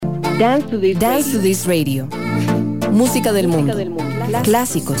Dance to This Radio. Música del mundo.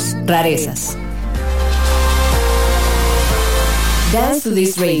 Clásicos, rarezas. Dance to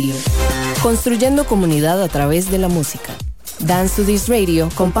This Radio. Construyendo comunidad a través de la música. Dance to This Radio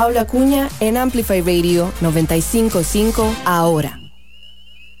con Pablo Acuña en Amplify Radio 95.5 ahora.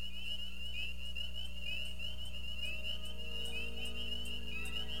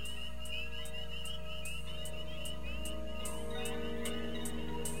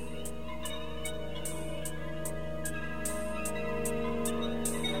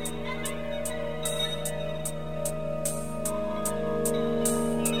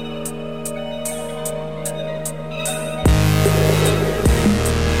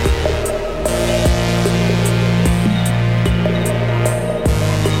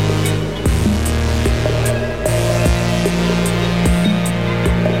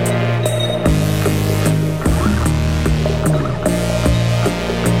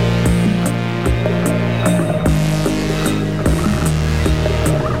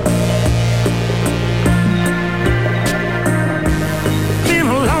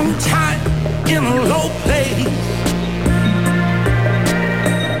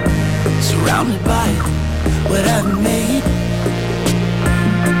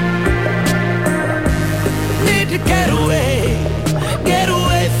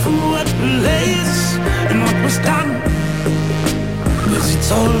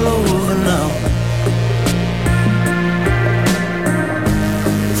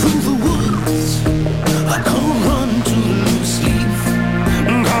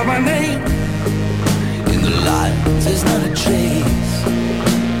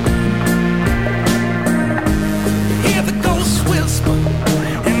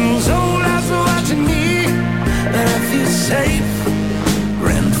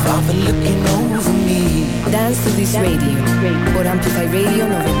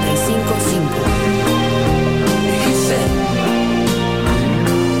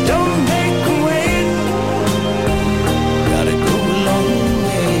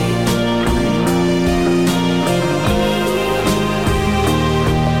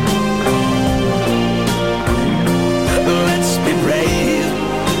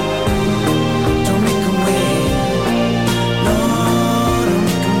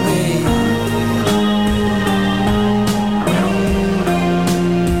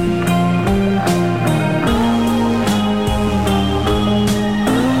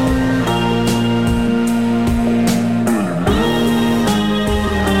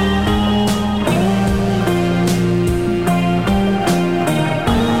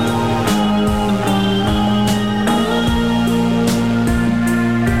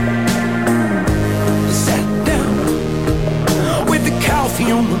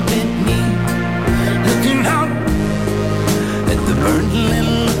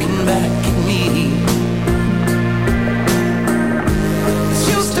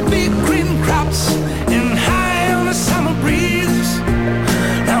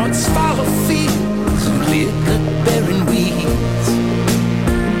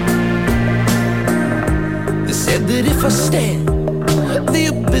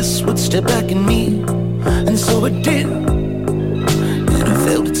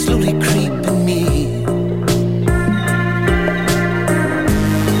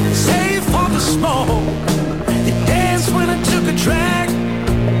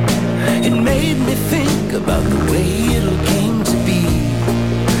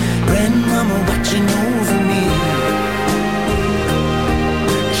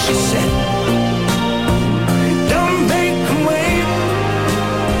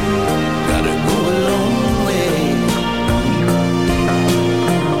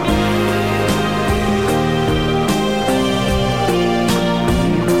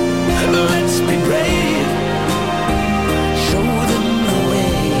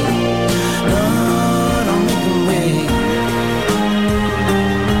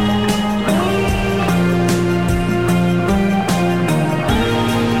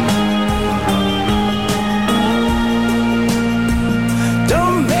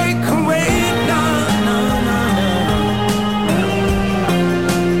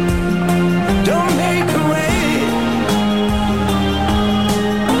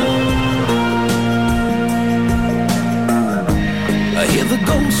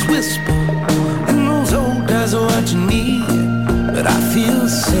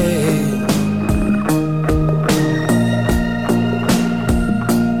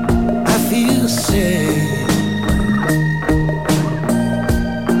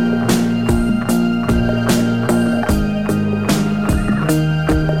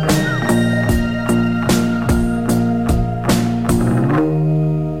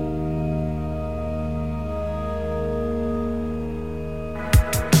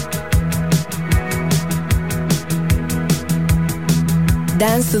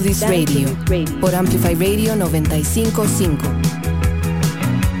 Dance to This Radio, por Amplify Radio 95.5.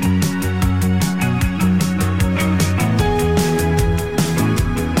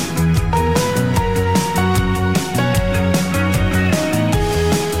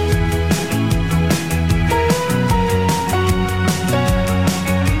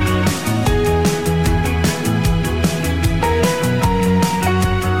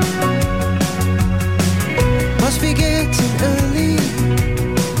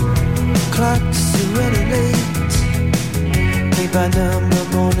 By number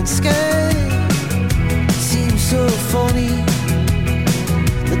morning sky seems so funny.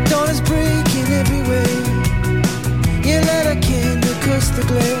 The dawn is breaking everywhere. You let a candle cross the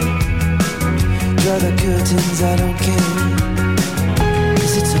glare. Draw the curtains, I don't care,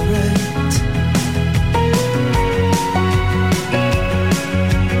 'cause it's alright.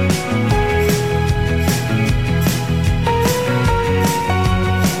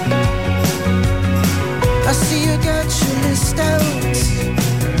 I see you got your list out.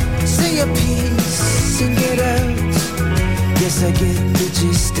 Say your piece and get out. Guess I get the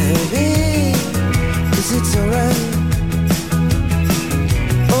gist of it, 'cause it's alright.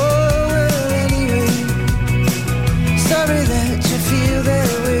 Oh, well, anyway, sorry that you feel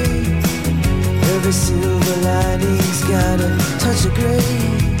that way. Every silver lining's got a touch of grey.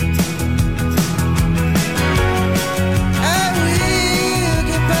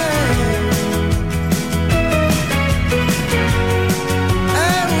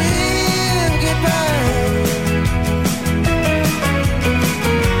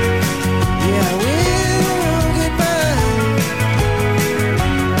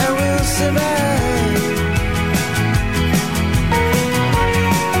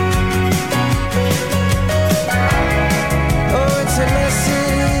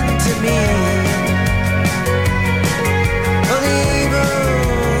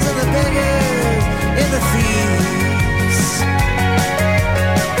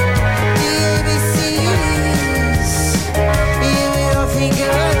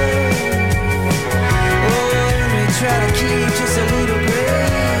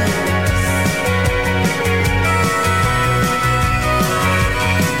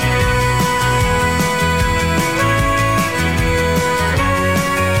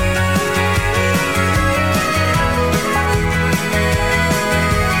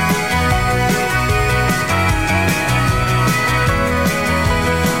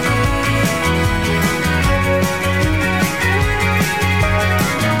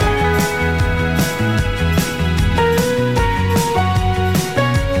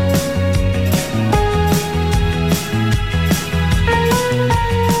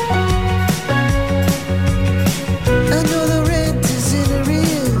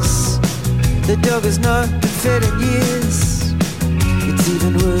 Has not been fed in years. It's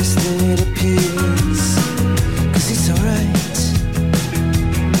even worse than it appears, 'cause it's alright.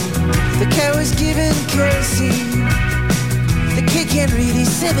 The cow is given kerosene. The kid can't read, he's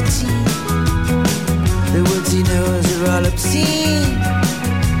 17. The words he knows are all obscene.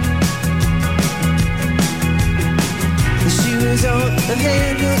 The shoe is on the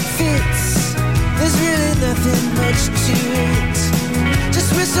hand that fits. There's really nothing much to it. Just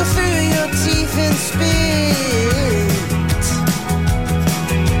whistle through your teeth and spit.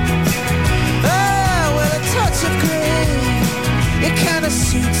 Oh, well, a touch of grey, it kind of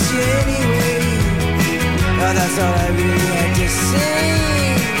suits you anyway. Oh, that's all I really had to say,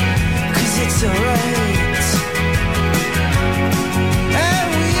 'cause it's alright. I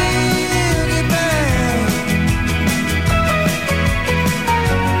will get back.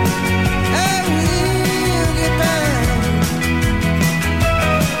 I will get back.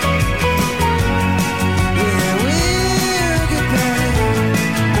 We will get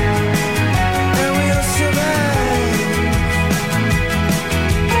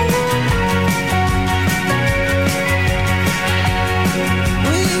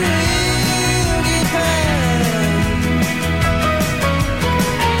back.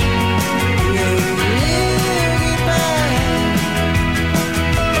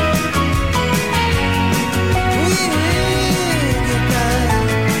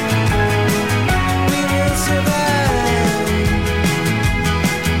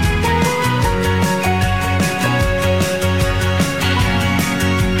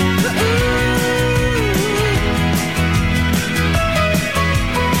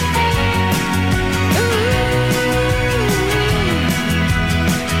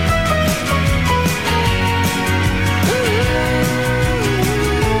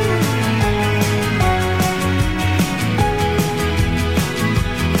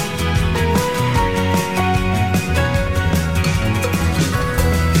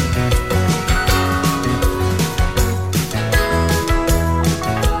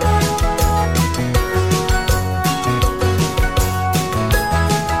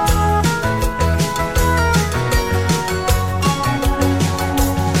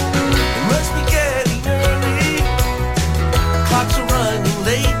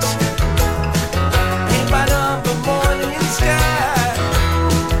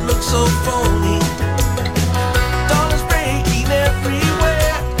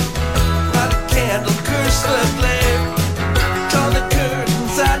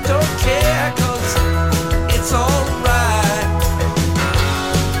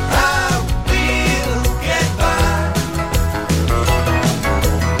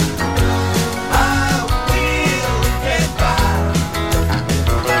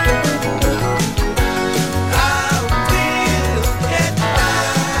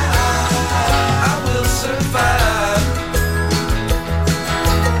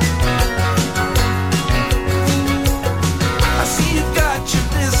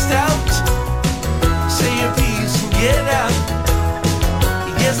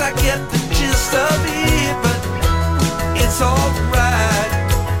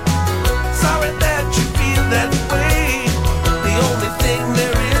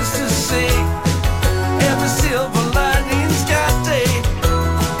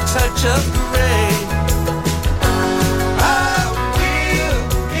 touch of gray. I will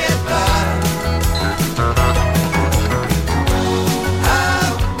get by. I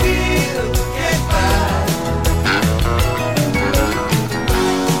will get by.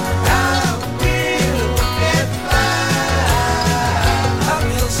 I will get by. I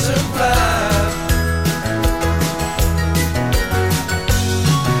will survive.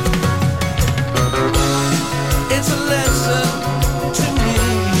 It's a lesson to me.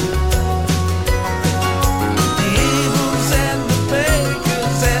 The evils and the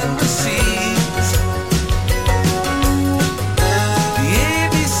bakers and the seeds. The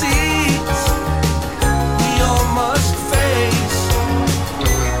ABCs we all must face.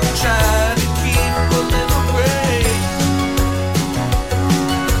 Try to keep a little grace.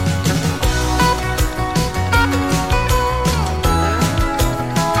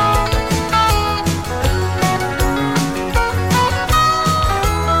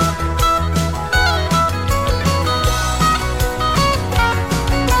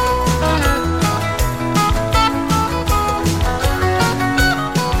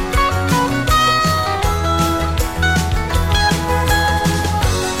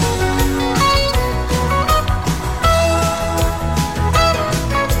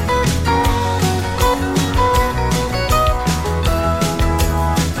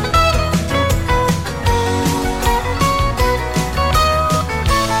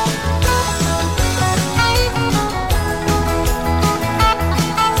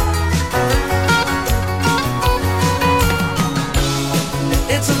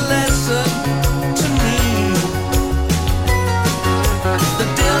 It's a lesson to me. The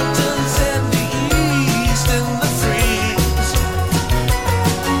deltas and the east and the freeze.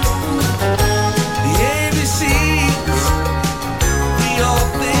 The ABCs we all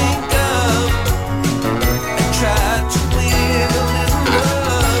think of and try to win a little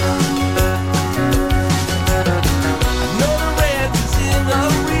love. I know the rent is in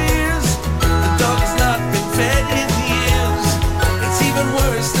arrears. The dog has not been fed in years. It's even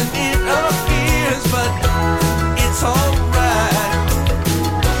worse than it appears, but it's alright.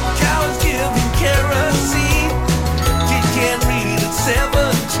 Cows give him kerosene. Kid can't read at 17.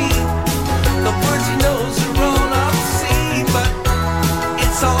 The words he knows are all obscene, but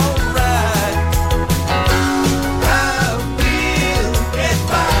it's alright. I will get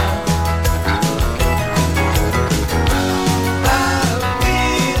by. I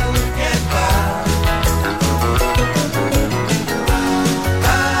will get by.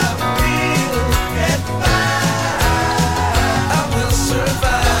 I will get by. I will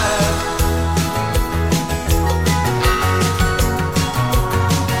survive.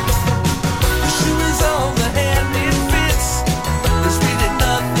 The shoe is on the hand it fits. There's really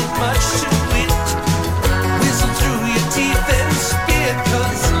nothing much to it. Whistle through your teeth and spit,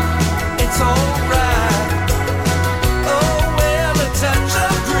 'cause it's alright. Oh, well, a touch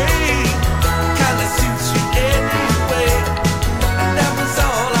of gray kinda suits you anyway. And that was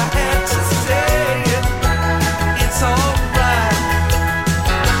all I had to say. It's alright.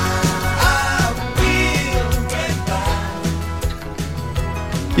 I will get by.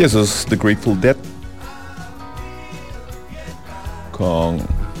 Y eso es The Grateful Dead con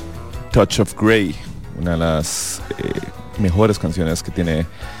Touch of Grey, una de las mejores canciones que tiene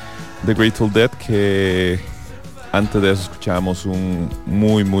The Grateful Dead, que antes de eso escuchábamos un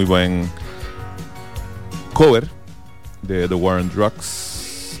muy buen cover de The War on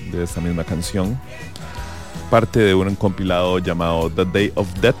Drugs de esta misma canción, parte de un compilado llamado The Day of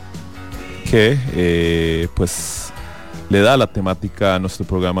Death, que pues le da la temática a nuestro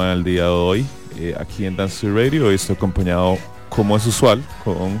programa del día de hoy, aquí en Dance to Radio. Hoy estoy acompañado, como es usual,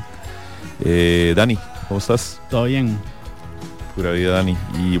 con Dani. ¿Cómo estás? Todo bien. Pura vida, Dani.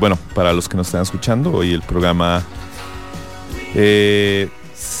 Y bueno, para los que nos están escuchando, hoy el programa es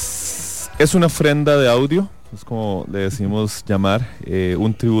una ofrenda de audio, es como le decimos llamar,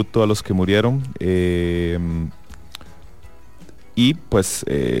 un tributo a los que murieron, y pues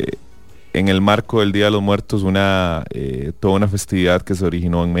en el marco del Día de los Muertos, toda una festividad que se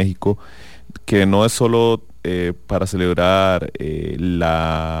originó en México, que no es solo para celebrar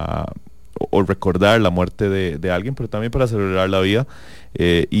o recordar la muerte de alguien, pero también para celebrar la vida,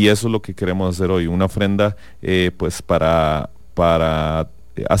 y eso es lo que queremos hacer hoy, una ofrenda pues para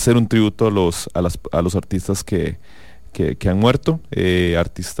hacer un tributo a los artistas que han muerto,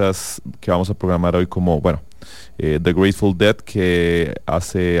 artistas que vamos a programar hoy, como, bueno, The Grateful Dead, que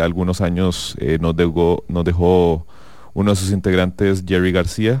hace algunos años nos dejó uno de sus integrantes, Jerry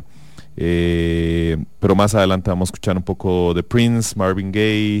García, pero más adelante vamos a escuchar un poco de Prince, Marvin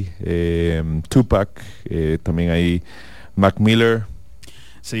Gaye, Tupac, también ahí Mac Miller.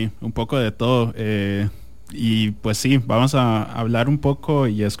 Sí, un poco de todo. Y pues sí, vamos a hablar un poco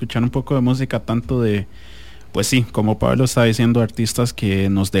y a escuchar un poco de música, tanto de, pues sí, como Pablo está diciendo, artistas que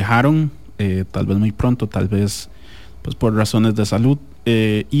nos dejaron, tal vez muy pronto, tal vez pues por razones de salud,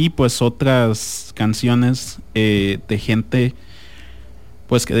 y pues otras canciones de gente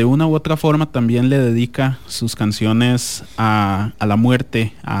pues que de una u otra forma también le dedica sus canciones a la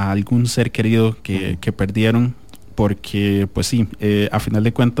muerte, a algún ser querido que perdieron, porque pues sí, a final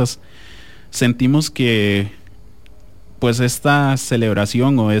de cuentas sentimos que pues esta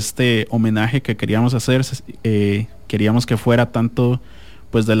celebración o este homenaje que queríamos hacer, queríamos que fuera tanto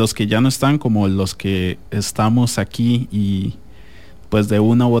pues de los que ya no están como los que estamos aquí, y pues de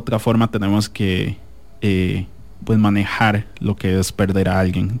una u otra forma tenemos que pues manejar lo que es perder a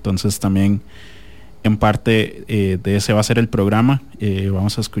alguien. Entonces también en parte de ese va a ser el programa.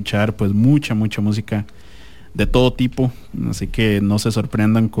 Vamos a escuchar pues mucha música de todo tipo, así que no se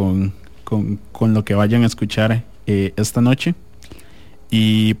sorprendan con lo que vayan a escuchar esta noche.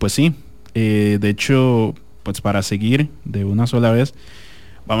 Y pues sí, de hecho, pues para seguir de una sola vez,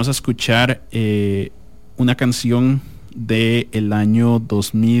 vamos a escuchar una canción del año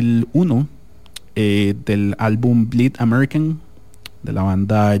 2001, del álbum Bleed American, de la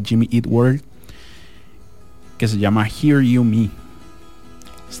banda Jimmy Eat World, que se llama Hear You Me.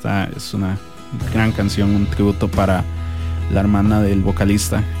 Esta es una gran canción, un tributo para la hermana del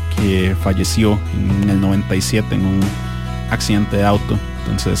vocalista que falleció en el 97 en un accidente de auto.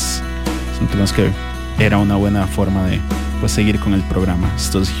 Entonces sentimos que era una buena forma de pues seguir con el programa.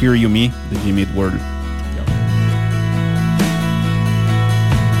 Esto es Hear You Me de Jimmy Eat World.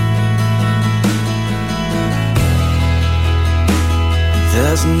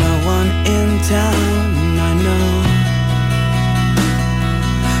 There's no one in town, I know.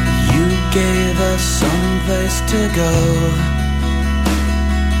 You gave us someplace to go.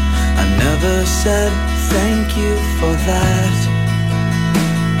 I never said thank you for that.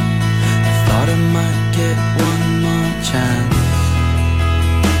 I thought I might get one more chance.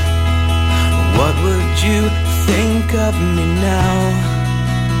 What would you think of me now?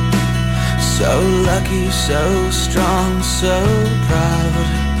 So lucky, so strong, so proud.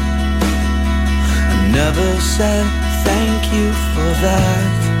 I never said thank you for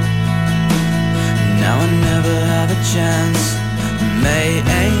that. Now I never have a chance. May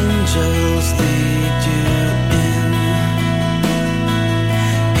angels lead you in.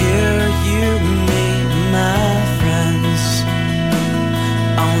 Hear you me, my friends.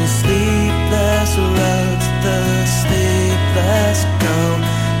 On sleepless roads, the sleepless go.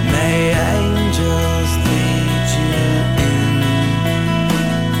 May angels lead you in.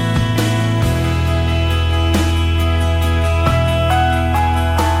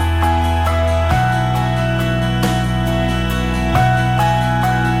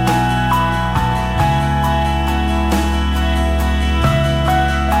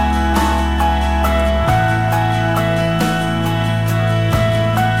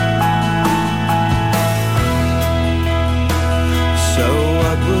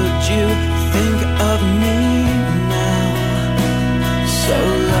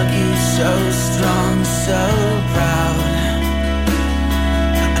 So strong, so proud.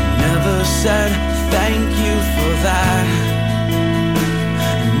 I never said thank you for that.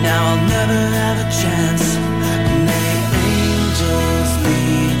 And now I'll never have a chance. May angels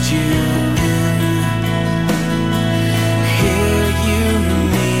lead you in. Hear you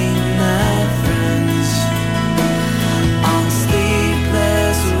me, my friends. On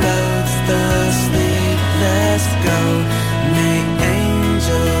sleepless roads, the sleepless go. May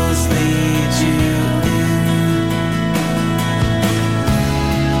angels lead you in. May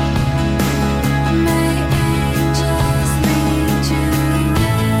angels lead you in.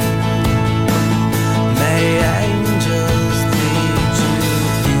 May angels lead you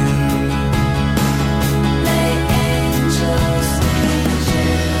in. May angels lead you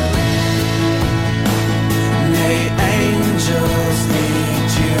in. May angels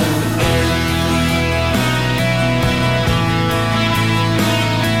lead you in.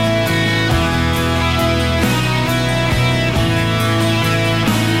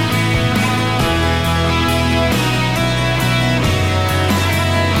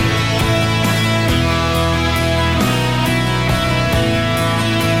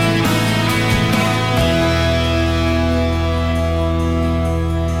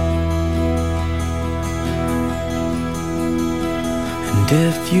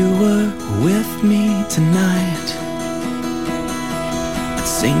 If you were with me tonight, I'd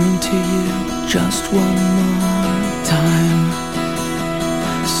sing to you just one more time.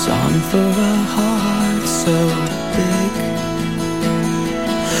 A song for a heart so big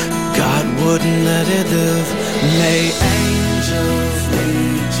wouldn't let it live. May angels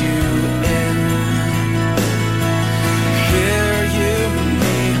lead you in. Hear you,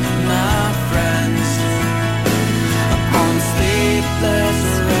 me, my friends, on sleepless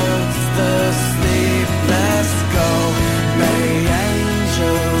roads, the sleepless go. May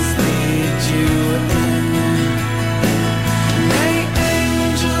angels lead you in. May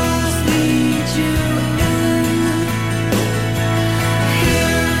angels lead you in.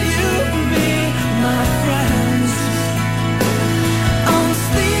 Hear you, me, my friends, on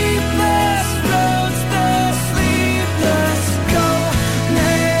sleepless roads, the sleepless go.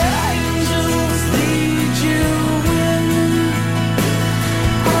 May angels lead you in.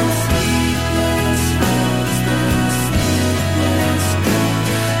 On sleepless roads, the sleepless go.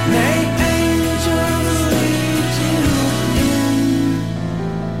 May angels lead you in.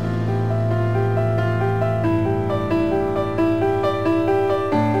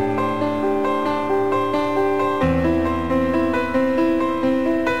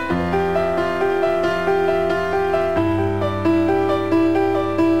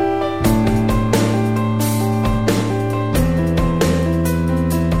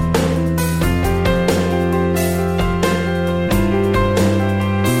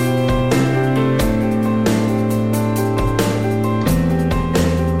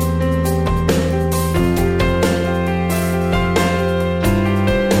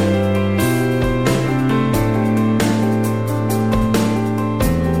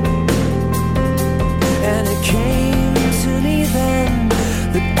 And it came to me then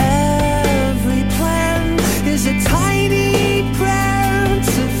that every plan is a tiny prayer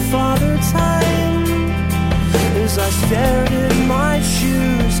to Father Time. As I stared in my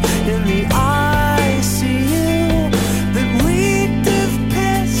shoes in the ICU that reeked of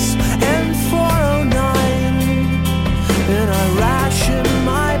piss and 409, and I rationed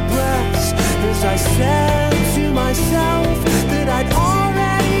my breaths as I said to myself that I'd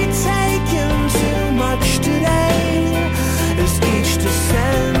already taken too much today. As each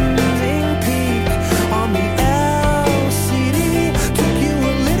descending peak on the LCD took you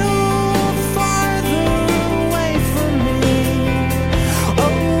a little farther away from me,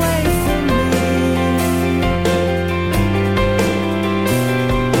 away from me.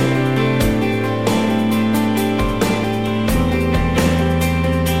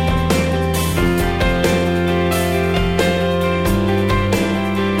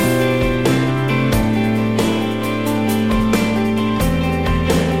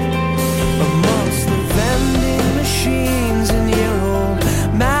 Amongst the vending machines and year-old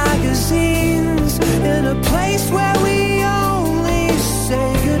magazines, in a place where we only say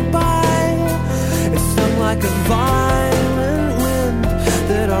goodbye, it sung like a violent wind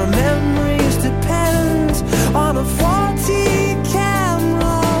that our memories depend on a faulty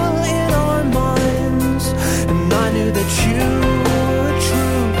camera in our minds. And I knew that you were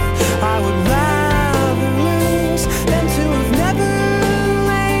truth I would rather lose than to have never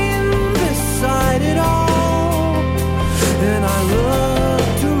lain beside it all. Then I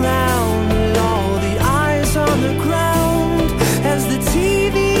looked around at all the eyes on the ground as the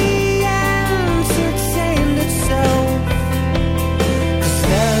TV entertained itself. 'Cause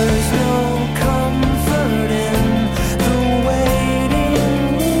there is no comfort in the waiting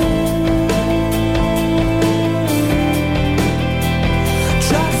room.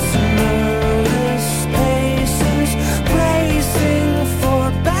 Just nervous patients bracing for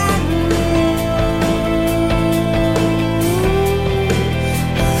bad news.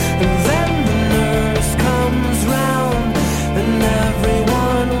 And then the nurse comes round and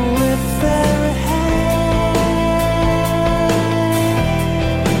everyone with their head.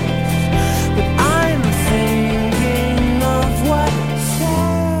 But I'm thinking of what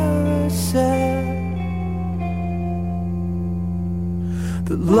Sarah said,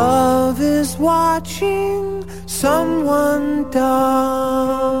 that love is watching someone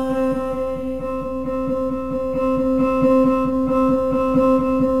die.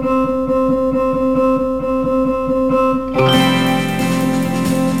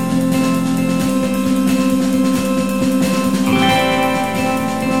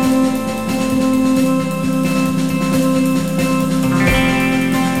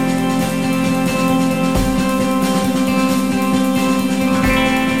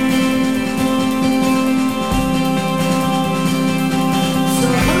 So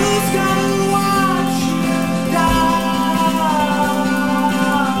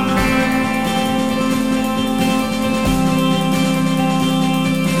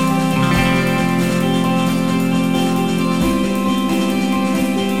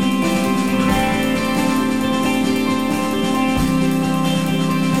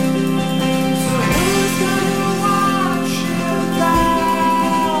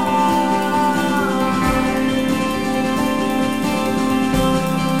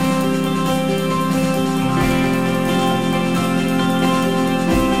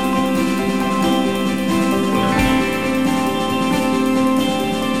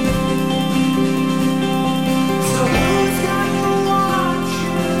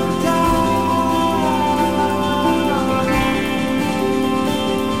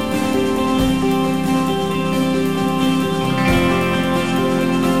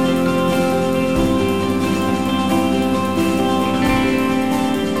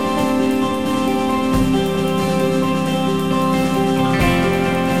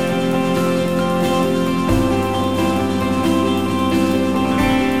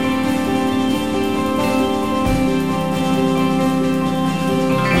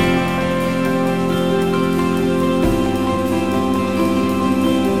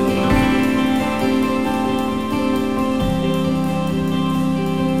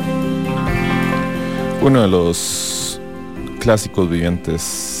uno de los clásicos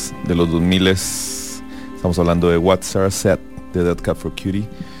vivientes de los 2000. Estamos hablando de What's Our Set de Dead Cat for Cutie,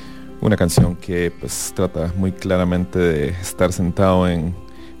 una canción que pues trata muy claramente de estar sentado en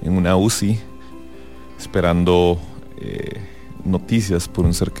una UCI esperando noticias por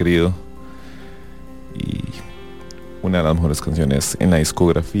un ser querido, y una de las mejores canciones en la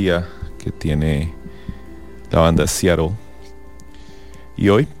discografía que tiene la banda Seattle. Y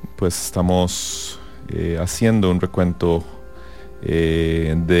hoy pues estamos haciendo un recuento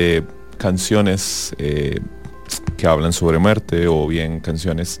de canciones que hablan sobre muerte, o bien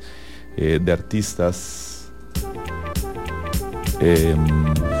canciones de artistas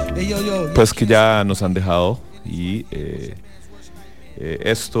pues que ya nos han dejado, y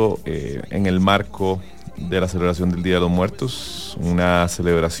esto en el marco de la celebración del Día de los Muertos, una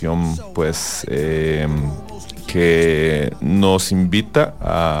celebración pues que nos invita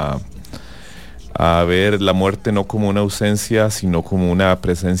a ver la muerte no como una ausencia, sino como una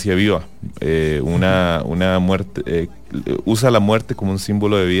presencia viva, una muerte, usa la muerte como un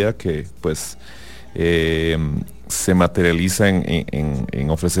símbolo de vida que pues se materializa en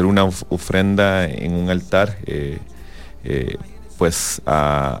ofrecer una ofrenda en un altar, pues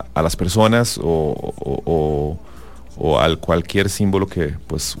a las personas o al cualquier símbolo que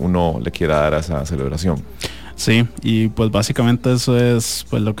pues uno le quiera dar a esa celebración. Sí, y pues básicamente eso es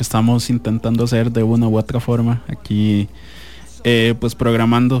pues lo que estamos intentando hacer de una u otra forma aquí, pues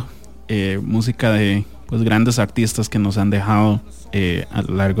programando música de pues grandes artistas que nos han dejado a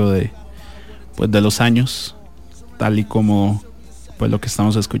lo largo de pues de los años, tal y como pues lo que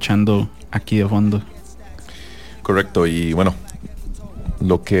estamos escuchando aquí de fondo. Correcto, y bueno,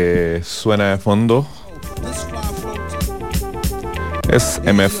 lo que suena de fondo es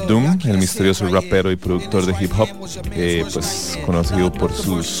MF Doom, el misterioso rapero y productor de hip hop, pues conocido por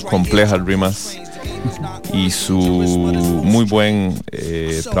sus complejas rimas y su muy buen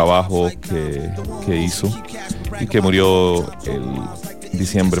trabajo que hizo, y que murió el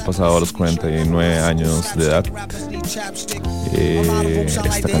diciembre pasado a los 49 años de edad.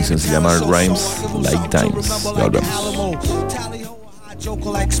 Esta canción se llama Rhymes Like Dimes. Ya volvemos.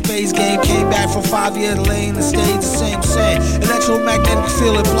 Joker like space game, came back from 5 years lane and stayed the same. Electromagnetic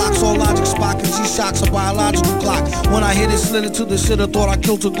field, it blocks all logic, Spock and G-Shock's a biological clock. When I hit it, slid it to the shitter, thought I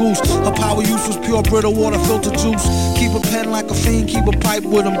killed a goose. Her power use was pure brittle water, filter juice. Keep a pen like a fiend, keep a pipe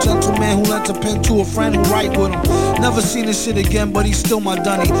with him. Gentleman who lent a pen to a friend who write with him. Never seen this shit again, but he's still my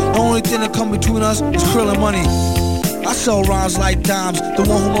dunny. The only thing that come between us is krill and money. I sell rhymes like dimes. The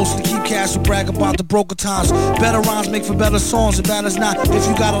one who mostly keep cash will brag about the broker times. Better rhymes make for better songs. It matters not if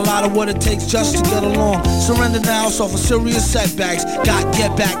you got a lot of what it takes just to get along. Surrender now, suffer serious setbacks. Got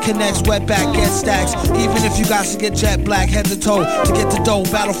get back, connects, wet back, get stacks. Even if you got to get jet black, head to toe to get the dough.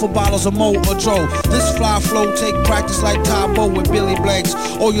 Battle for bottles of Mo or Joe. This fly flow take practice like Tybo with Billy Blanks.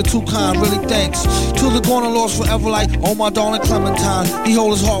 Oh, you're too kind, really thanks. To the corner lost forever like, oh my darling Clementine. He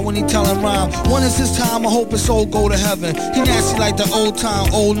hold his heart when he tellin' rhyme. When is his time? I hope his soul go to heaven. He nasty like the old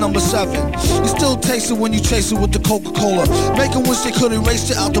time, old number 7. You still taste it when you chase it with the Coca-Cola. Make 'em wish they could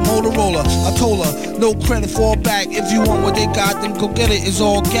erase it out the Motorola. I told her, no credit, fall back. If you want what they got, then go get it, it's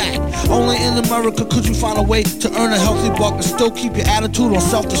all gag. Only in America could you find a way to earn a healthy buck and still keep your attitude on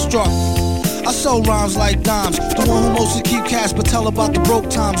self-destruct. I sell rhymes like dimes. The one who mostly keep cash but tell about the broke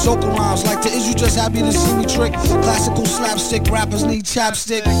times. Joker rhymes like the is you just happy to see me trick. Classical slapstick, rappers need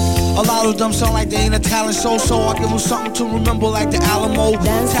chapstick. A lot of them sound like they ain't a talent show, so I give them something to remember like the Alamo.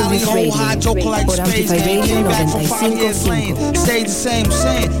 Tally ho, high joker like space game. Came back from 5 years lane. Stayed the same.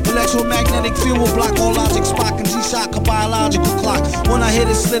 Electromagnetic field will block all logic. Spock and G-Shock, a biological clock. When I hit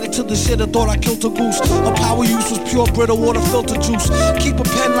it, slid it to the shitter, thought I killed a goose. Her power use was pure brittle water, filter juice. Keep a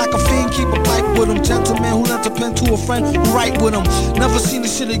pen like a fiend, keep a pipe with him. Gentleman who lent a pen to a friend who write with him. Never seen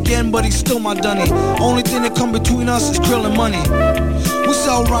this shit again, but he's still my dunny. Only thing that come between us is krill and money. We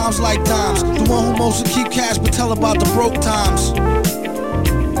sell rhymes like dimes. The one who mostly keep cash but tell about the broke times.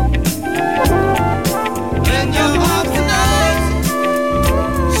 In your arms tonight,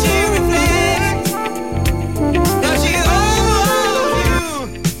 she reflects that she owes you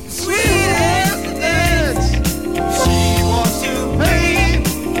sweet as the dance. She wants to pay.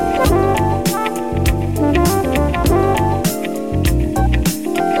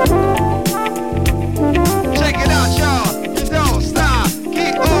 Check it out, y'all. You don't stop.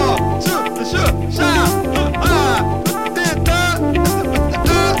 Keep on to the show.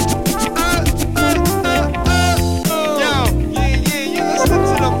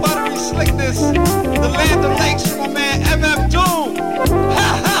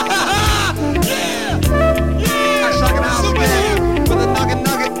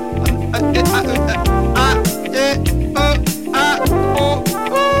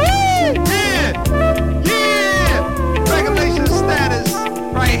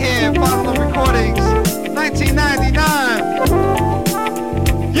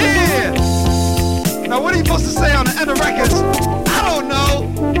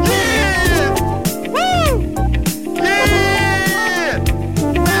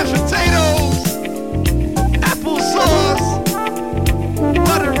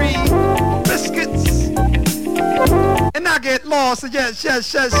 on, so yes,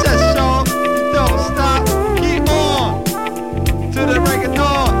 y'all. Don't stop, keep on to the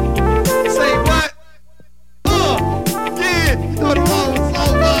reggaeton. Say what? Yeah, you thought the song was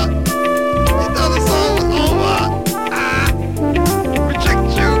over. You thought the song was over. Reject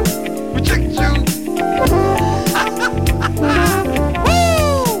you. Woo!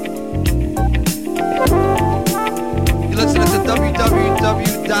 You listen to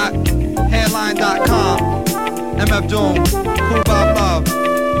www.headline.com. MF Doom, Cool Bob Love.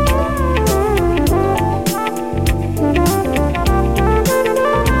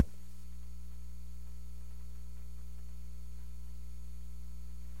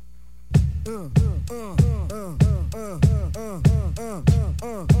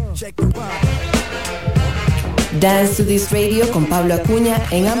 Dance to This Radio con Pablo Acuña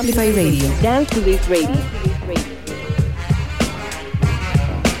en Amplify Radio. Dance to This Radio.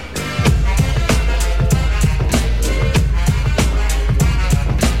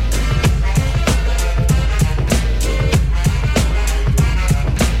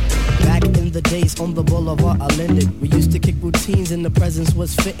 Days on the boulevard I lended. We used to kick routines and the presence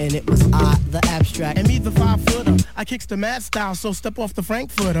was fitting. It was I, the abstract, and me, the 5-footer. I kicks the mad style, so step off the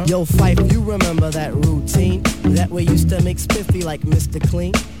Frankfurter. Yo, Fife, you remember that routine? That way used to make spiffy like Mr.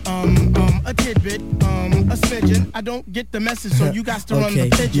 Clean. A tidbit, a smidgen. I don't get the message, so you got to run the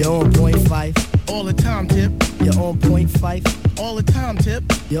pigeon. You're on point, Fife. All the time, Tip. You're on point, Fife. All the time, Tip.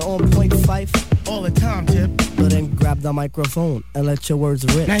 You're on point, Fife. All the time, Tip. So then grab the microphone and let your words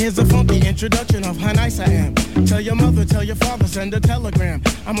rip. Now here's a funky introduction of how nice I am. Tell your mother, tell your father, send a telegram.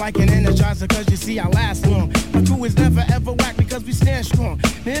 I'm like an energizer cause you see I last long. My crew is never ever whack because we stand strong.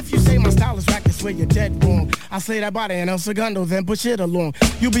 Now if you say my style is whack, that's where you're dead wrong. I say that body and El Segundo, then push it along.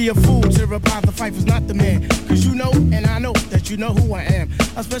 You'll be a fool to reply the Fife is not the man. Cause you know and I know that you know who I am.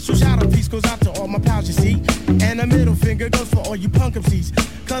 A special shout out piece goes out to all my pals you see. And a middle finger goes for all you punk MCs.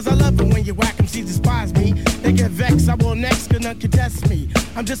 Cause I love it when you whack MCs despise me. They get vexed, I will next, cause none can test me.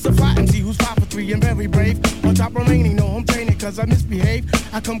 I'm just a fly MC who's 5'3" and very brave. On top remaining, no home training cause I misbehave.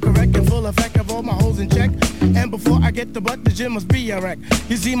 I come correct and full effect of all my holes in check. And before I get the butt, the gym must be a wreck.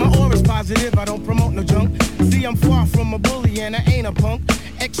 You see my aura's positive, I don't promote no junk. See I'm far from a bully and I ain't a punk.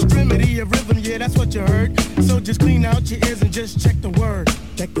 Extremity of rhythm, yeah that's what you heard. So just clean out your ears and just check the word.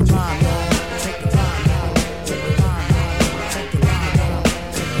 Check the rhyme, y'all. Check the rhyme, y'all. Check the rhyme, y'all. Check the rhyme, y'all. Check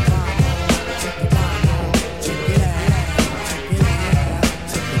the rhyme, y'all. Check the rhyme, y'all. Check it out. Check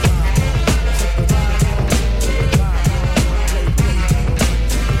it out. Check the rhyme, y'all. Check the rhyme, y'all.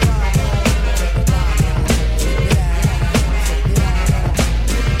 Check the rhyme,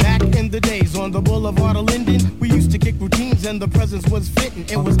 y'all. Back in the days on the boulevard of Linden, we used to kick routines and the presence was fitting.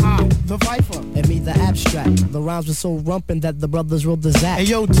 It was I, the Viper. And me, the abstract. The rhymes were so rumpin' that the brothers wrote the Zach. Hey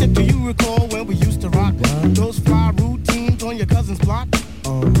yo, Tip, do you recall when we used to rock those fly routines on your cousin's block?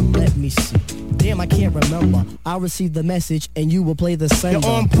 Let me see. Damn, I can't remember. I'll receive the message and you will play the sender.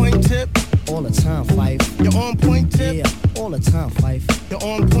 You're on point, Tip. All the time, Fife. You're on point, Tip. Yeah, all the time, Fife. You're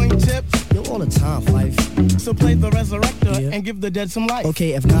on point, Tip. You're all the time, Fife. So play the resurrector and give the dead some life.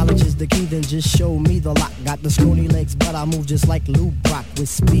 Okay, if knowledge is the key, then just show me the lock. Got the scrawny legs, but I move just like Lou Brock with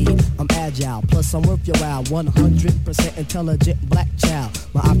speed. I'm agile, plus I'm worth your while. 100% intelligent black child.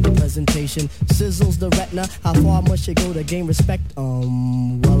 My opera presentation sizzles the retina. How far must you go to gain respect?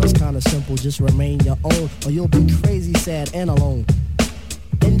 Well, it's kinda simple. Just remain your own, or you'll be crazy, sad, and alone.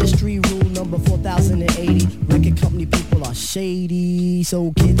 Industry rule number 4080. Record company people are shady.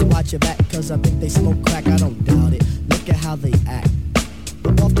 So kids watch your back, cause I think they smoke crack. I don't doubt it. Look at how they act.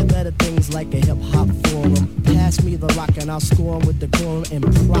 But off the better things like a hip-hop forum. Pass me the rock and I'll score 'em with the quorum and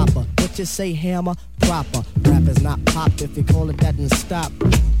proper. What you say, hammer? Proper. Rap is not pop. If you call it that, then stop.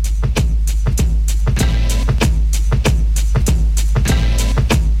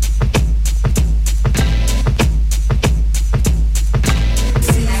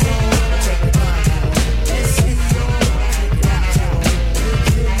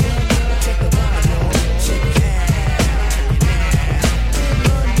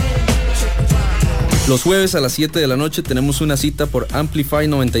 Los jueves a las 7 de la noche tenemos una cita por Amplify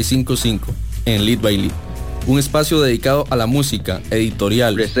 95.5 en Lead by Lead. Un espacio dedicado a la música,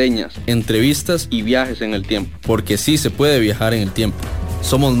 editorial, reseñas, entrevistas y viajes en el tiempo. Porque sí se puede viajar en el tiempo.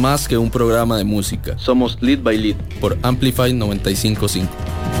 Somos más que un programa de música. Somos Lead by Lead por Amplify 95.5.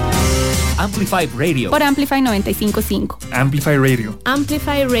 Amplify Radio. Por Amplify 95.5. Amplify Radio.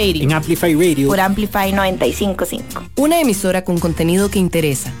 Amplify Radio. En Amplify Radio. Por Amplify 95.5. Una emisora con contenido que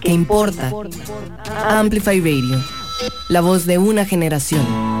interesa, que importa. Amplify Radio. La voz de una generación.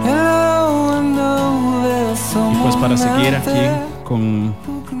 Y pues para seguir aquí con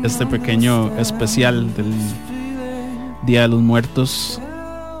este pequeño especial Día de los Muertos,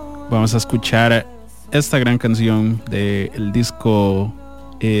 vamos a escuchar esta gran canción del disco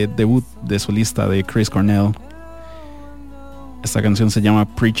debut de solista de Chris Cornell. Esta canción se llama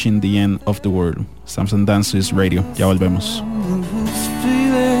Preaching the End of the World. Estamos en Dance to This Radio. Ya volvemos.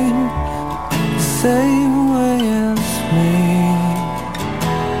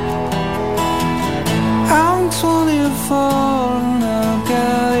 I'm 24 and I've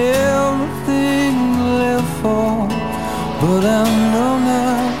got everything to live for, but I know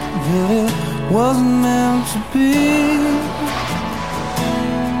now that it wasn't meant to be.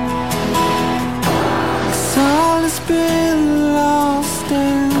 'Cause all has been lost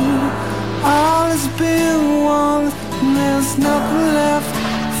and all has been won, and there's nothing left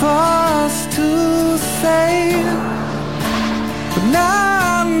for us to say. But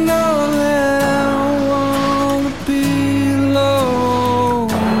now I know that I don't want to be alone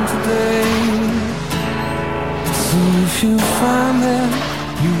today. So if you find that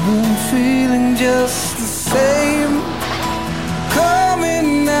you've been feeling just the same, come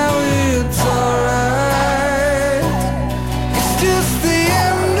in now, it's alright. It's just the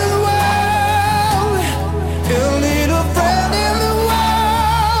end of the world. You'll need a friend in the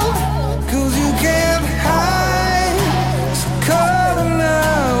world, 'cause you can't hide. So come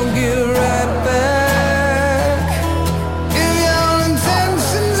now, get right back. If your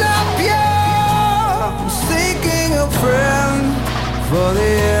intentions are pure, I'm seeking a friend for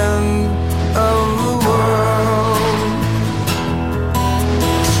the end of the world.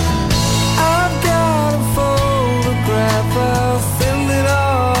 I've got a photograph, I'll send it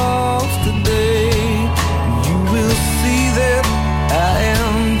off today. You will see that I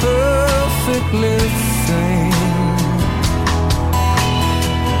am perfectly sane.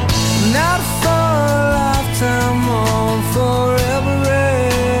 Not for a lifetime or forever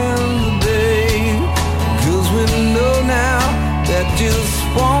and a day, 'cause we know now that just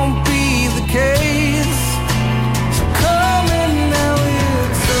won't be the case. So come in now,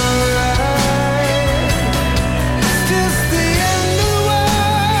 it's alright. It's just the end of the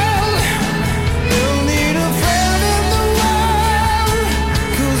world. You'll need a friend in the world,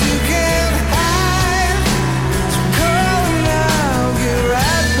 'cause you can't hide. So come now, get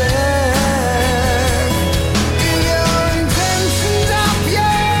right back. If your intentions are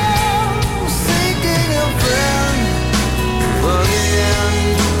pure, I'm seeking a friend for the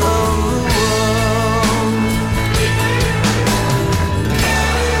end of the world.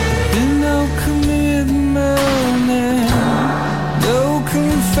 Been no commitment and no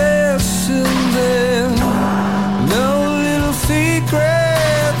confession then, no little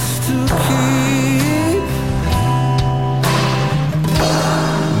secrets to keep,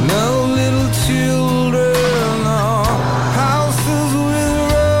 no little children or houses with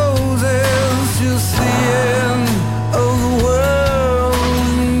roses, just the end of the world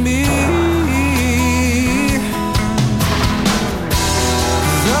and me.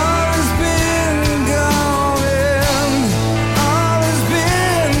 'Cause all has been gone and all has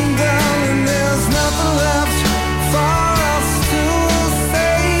been done, and there's nothing left for us to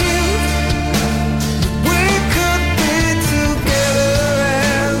save. We could be together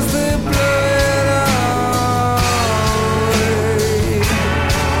as they blow it away,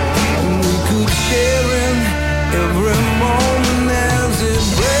 and we could share in every moment as it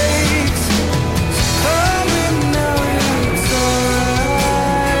breaks. So come in now, it's alright.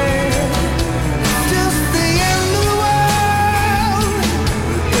 It's just the end of the world.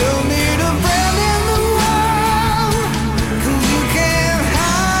 You'll need a friend in the world, 'cause you can't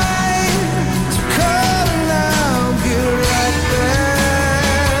hide. So come now, get right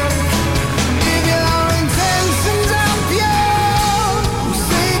back. If your intentions are pure, I'm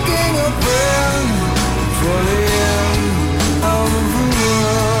seeking a friend for the end of the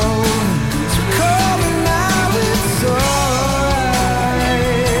world. So come now, it's alright.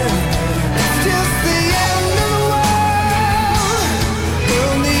 It's just the end of the world.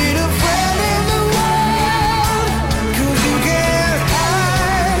 You'll need a friend in the world, 'cause you can't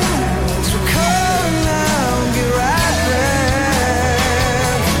hide. So come now, get right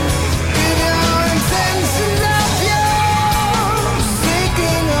back. If your intentions are pure, I'm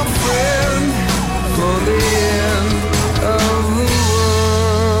seeking a friend for the end of the world.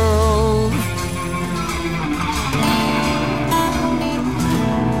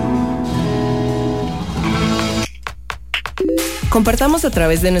 Compartamos a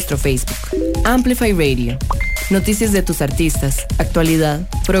través de nuestro Facebook, Amplify Radio. Noticias de tus artistas, actualidad,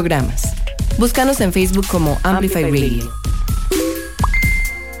 programas. Búscanos en Facebook como Amplify Radio. Amplify Radio.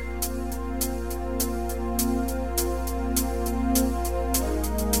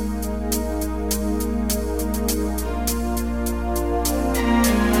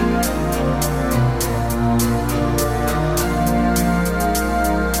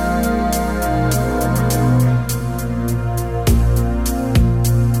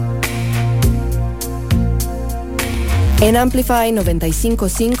 En Amplify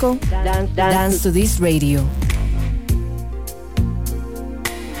 95.5, Dance to This Radio.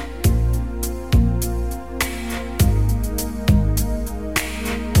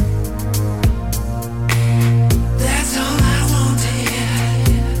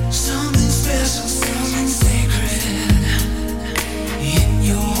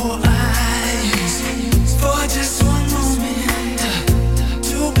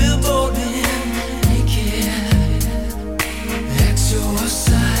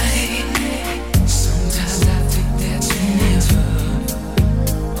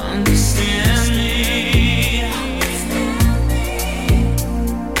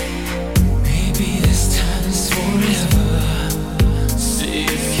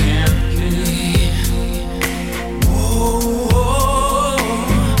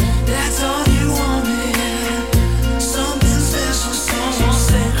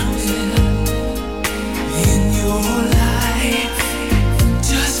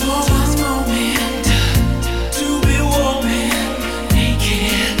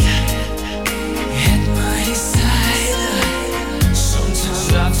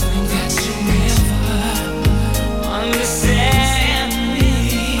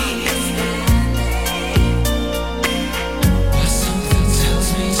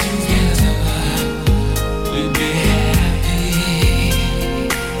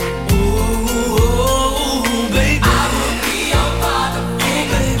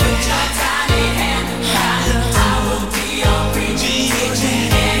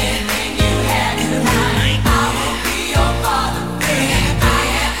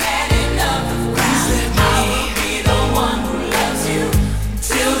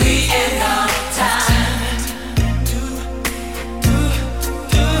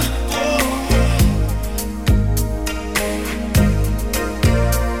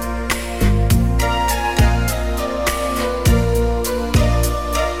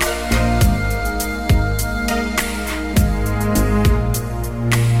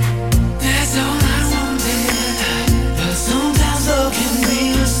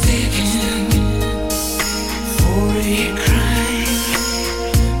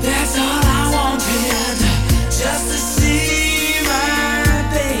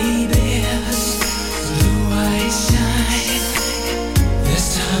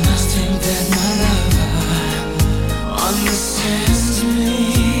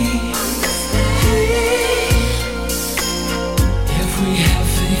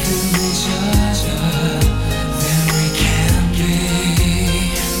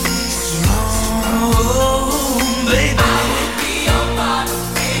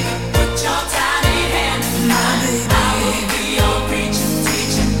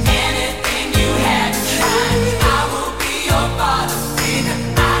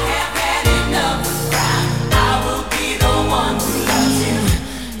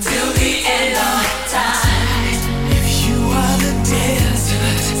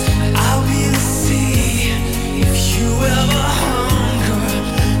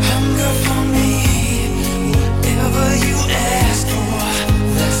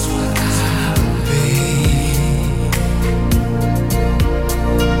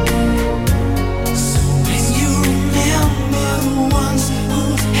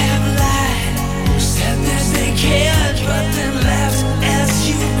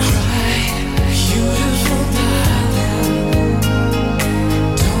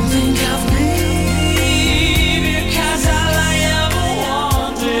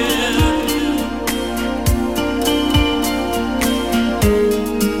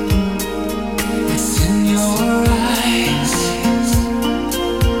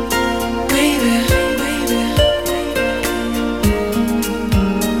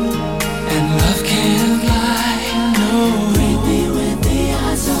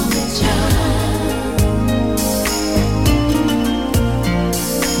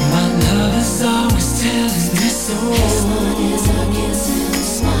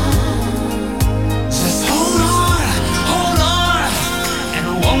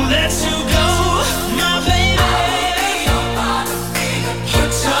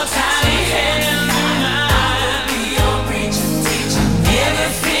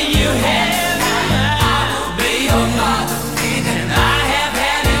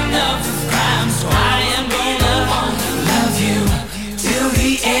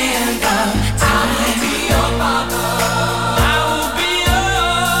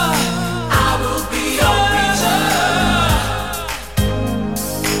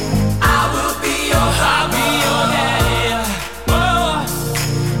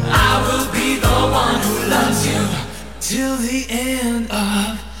 till the end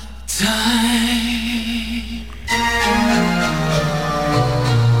of time.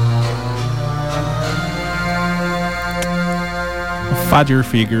 Father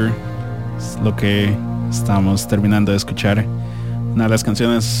Figure es lo que estamos terminando de escuchar. Una de las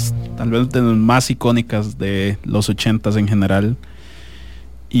canciones tal vez de las más icónicas de los 80s en general,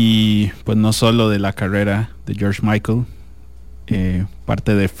 y pues no solo de la carrera de George Michael,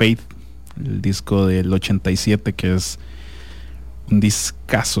 parte de Faith, el disco del 87, que es un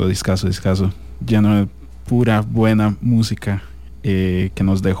discazo, lleno de pura buena música, que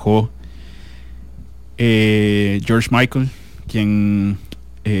nos dejó George Michael, quien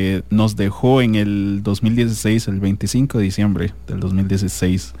nos dejó en el 2016, el 25 de diciembre del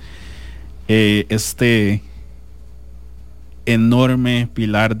 2016, este enorme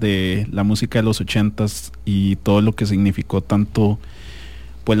pilar de la música de los 80s y todo lo que significó tanto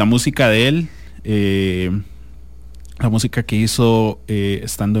pues la música de él, la música que hizo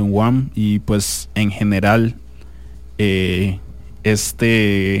estando en Wham, y pues en general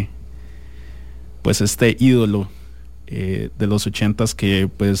este ídolo de los 80s, que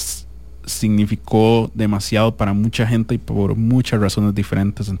pues significó demasiado para mucha gente y por muchas razones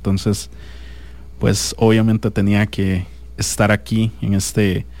diferentes. Entonces pues obviamente tenía que estar aquí en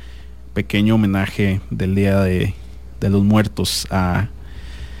este pequeño homenaje del Día de los Muertos a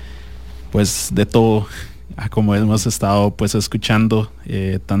pues de todo, a como hemos estado pues escuchando,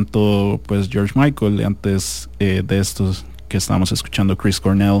 tanto pues George Michael, antes de estos que estábamos escuchando Chris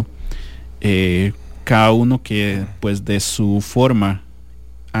Cornell, cada uno que pues de su forma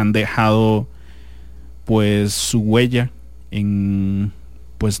han dejado pues su huella en,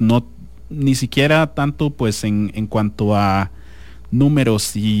 pues no ni siquiera tanto pues en cuanto a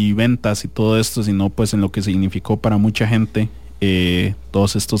números y ventas y todo esto, sino pues en lo que significó para mucha gente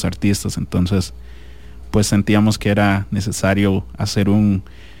todos estos artistas. Entonces pues sentíamos que era necesario hacer un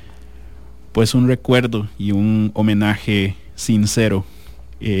recuerdo y un homenaje sincero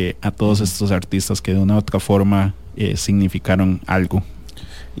a todos estos artistas que de una u otra forma significaron algo.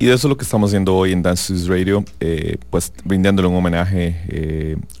 Y de eso es lo que estamos haciendo hoy en Dance to This Radio, pues brindándole un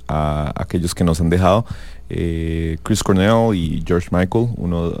homenaje a aquellos que nos han dejado, Chris Cornell y George Michael,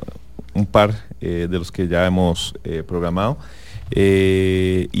 un par de los que ya hemos programado.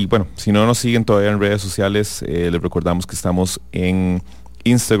 Y bueno, si no nos siguen todavía en redes sociales, les recordamos que estamos en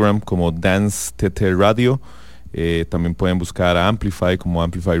Instagram como Dance TT Radio. También pueden buscar a Amplify como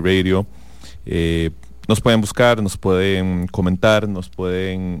Amplify Radio. Nos pueden buscar, nos pueden comentar, nos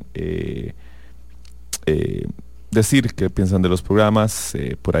pueden decir qué piensan de los programas.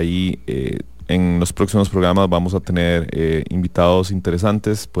 Por ahí en los próximos programas vamos a tener invitados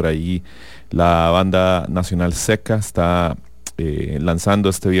interesantes. Por ahí la banda nacional Seca está lanzando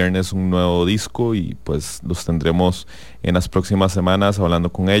este viernes un nuevo disco, y pues los tendremos en las próximas semanas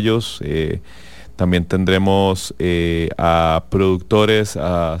hablando con ellos. También tendremos a productores,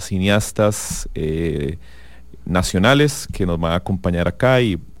 a cineastas nacionales que nos van a acompañar acá,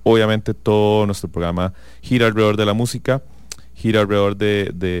 y obviamente todo nuestro programa gira alrededor de la música, gira alrededor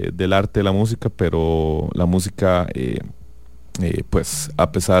del arte de la música, pero la música pues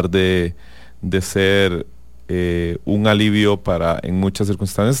a pesar de ser un alivio en muchas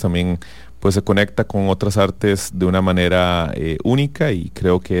circunstancias, también pues se conecta con otras artes de una manera única, y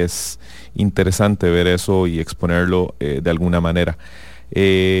creo que es interesante ver eso y exponerlo de alguna manera.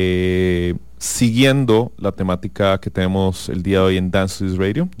 Siguiendo la temática que tenemos el día de hoy en Dance to This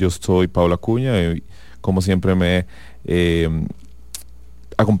Radio, yo soy Paula Acuña y como siempre me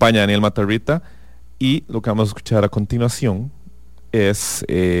acompaña Daniel Matarrita, y lo que vamos a escuchar a continuación es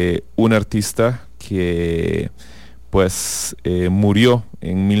un artista que pues murió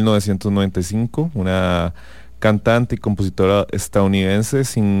en 1995, una cantante y compositora estadounidense.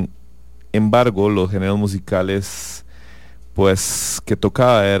 Sin embargo, los géneros musicales pues que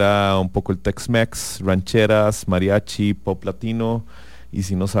tocaba era un poco el Tex-Mex, rancheras, mariachi, pop latino, y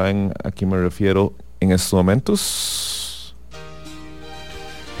si no saben a quién me refiero en estos momentos,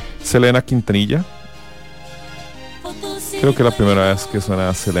 Selena Quintanilla. Creo que es la primera vez que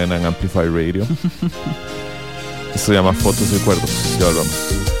suena Selena en Amplify Radio. Esto se llama Fotos y Recuerdos. Ya hablamos.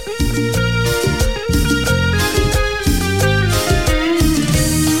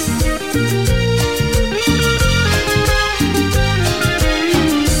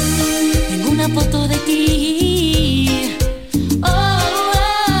 Tengo una foto de ti,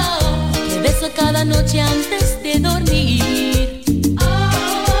 que beso cada noche antes de dormir.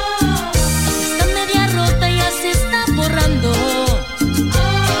 Está media rota y ya se está borrando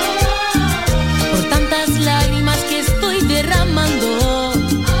por tantas lágrimas que estoy derramando.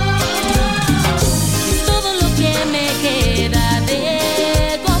 Es todo lo que me queda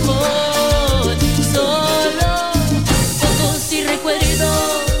de tu amor, solo fotos y recuerdos.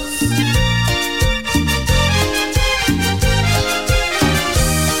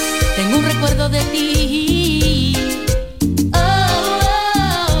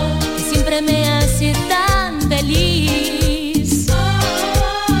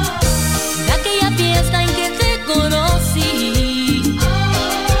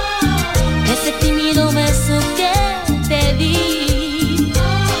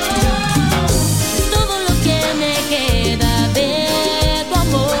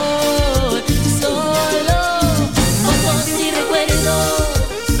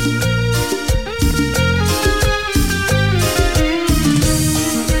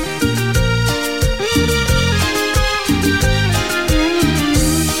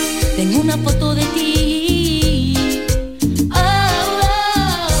 una foto de ti. Oh,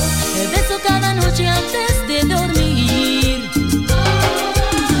 oh, te beso cada noche antes de dormir.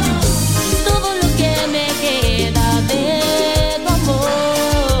 Todo lo que me queda de tu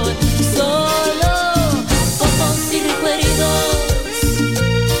amor, solo fotos y recuerdos.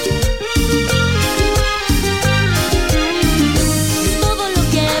 Todo lo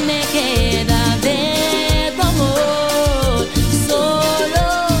que me queda de tu amor, solo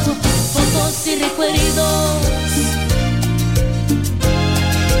fotos y recuerdos.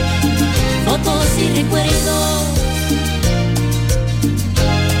 Fotos y recuerdos.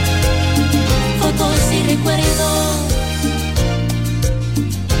 Fotos y recuerdos.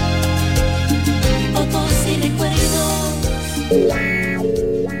 Fotos y recuerdos.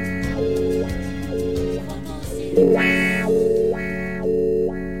 Fotos y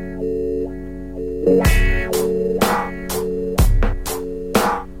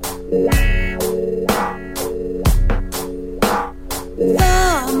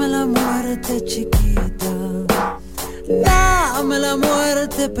Dame la muerte chiquita, dame la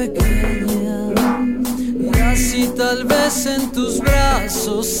muerte pequeña, y así tal vez en tus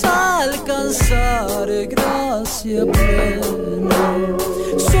brazos alcanzaré gracia plena.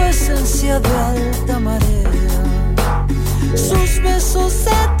 Su esencia de alta marea, sus besos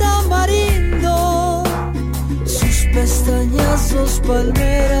de tamarindo, sus pestañazos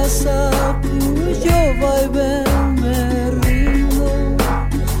palmeras a cuyo vaivén me rindo.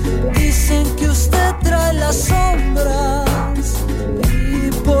 Dicen que usted trae las sombras y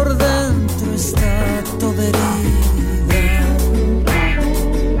por dentro está toda herida.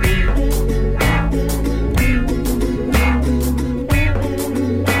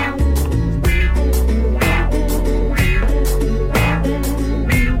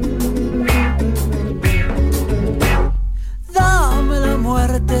 Dame la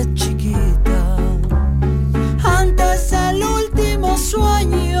muerte chiquita antes del último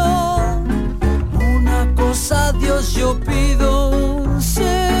sueño. Una cosa a Dios yo pido, un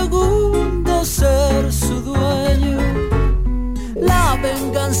segundo ser su dueño. La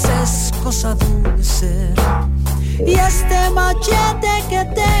venganza es cosa dulce y este machete que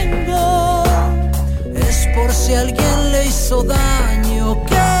tengo es por si alguien le hizo daño,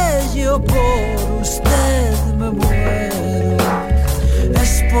 que yo por usted me muero.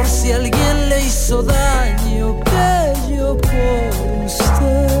 Es por si alguien le hizo daño, que yo por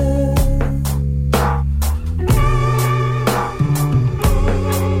usted.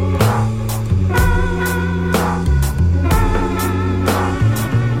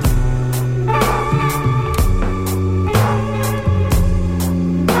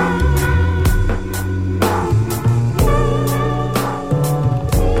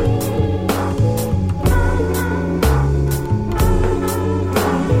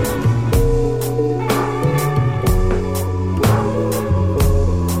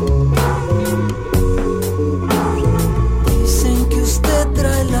 Dicen que usted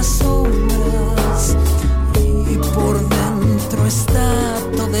trae las sombras y por dentro está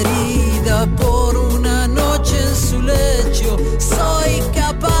toda herida. Por una noche en su lecho soy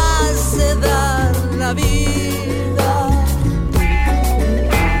capaz de dar la vida.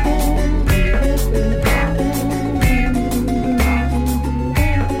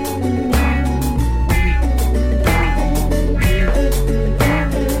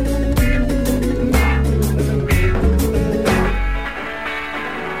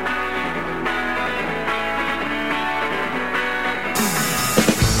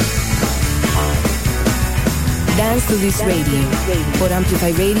 Dance to This Radio por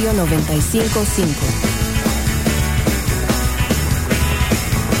Amplify Radio 95.5.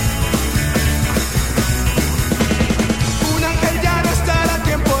 Un ángel ya no estará a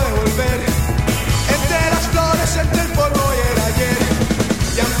tiempo de volver. Entre las flores, entre el polvo y el ayer.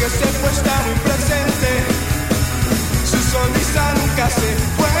 Y aunque se fue, está muy presente. Su sonrisa nunca se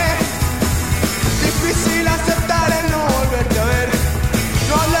fue. Difícil aceptar el no volverte a ver.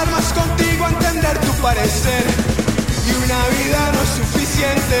 No hablar más contigo, entender tu parecer. Y una vida no es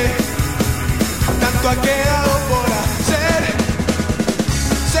suficiente. Tanto ha quedado por hacer.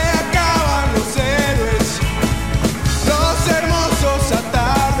 Se acaban los héroes, los hermosos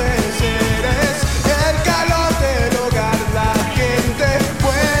atardeceres, el calor del hogar, la gente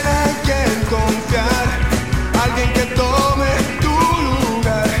buena en quien confiar, alguien que tome tu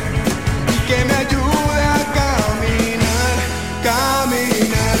lugar y que me ayude a caminar,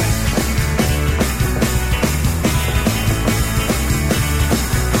 caminar.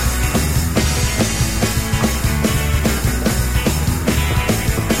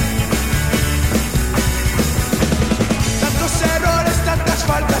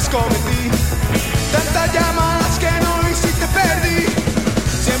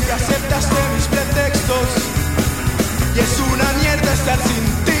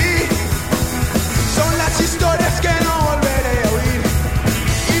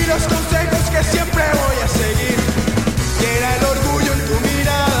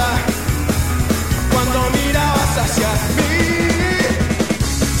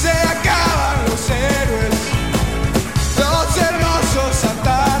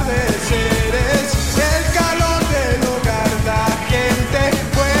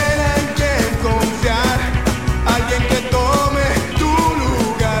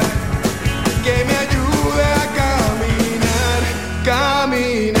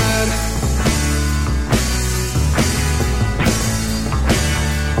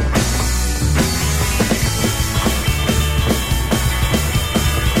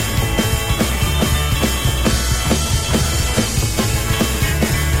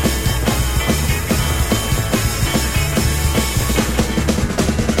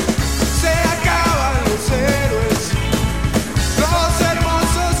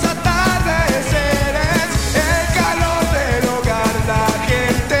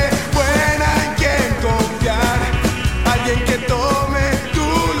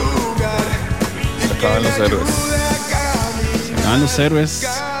 Héroes. Se llaman Los Héroes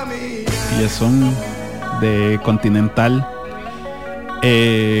y son de Continental.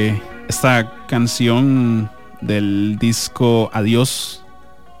 Esta canción del disco Adiós,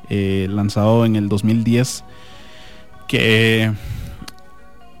 lanzado en el 2010, que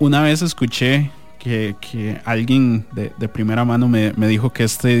una vez escuché que alguien de primera mano me dijo que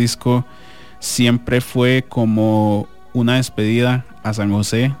este disco siempre fue como una despedida a San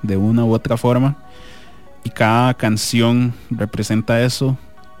José de una u otra forma, y cada canción representa eso.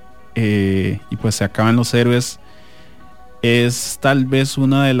 Y pues se acaban Los Héroes. Es tal vez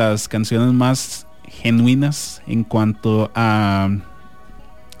una de las canciones más genuinas en cuanto a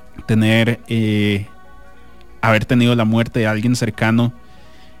tener haber tenido la muerte de alguien cercano,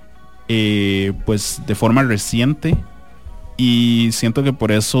 pues de forma reciente, y siento que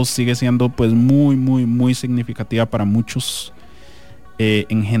por eso sigue siendo pues muy significativa para muchos,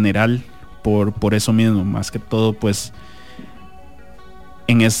 en general, por eso mismo, más que todo pues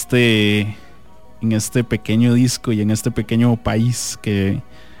en este pequeño disco y en este pequeño país, que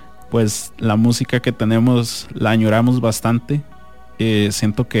pues la música que tenemos la añoramos bastante.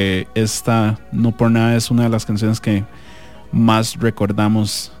 Siento que esta no por nada es una de las canciones que más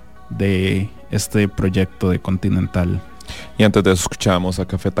recordamos de este proyecto de Continental. Y antes de eso escuchamos a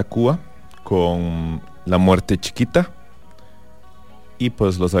Café Tacuba con La Muerte Chiquita, y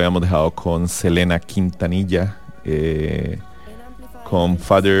pues los habíamos dejado con Selena Quintanilla, con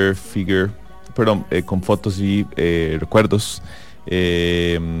Father Figure, perdón, con Fotos y Recuerdos.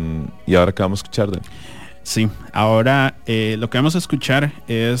 Y ahora que vamos a escuchar Sí, ahora lo que vamos a escuchar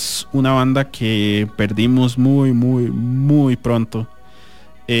es una banda que perdimos muy pronto.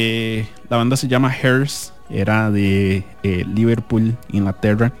 La banda se llama Hers, era de Liverpool,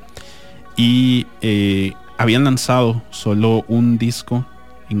 Inglaterra, y habían lanzado solo un disco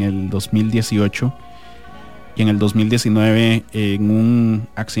en el 2018, y en el 2019, en un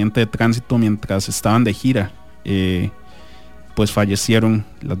accidente de tránsito mientras estaban de gira, pues fallecieron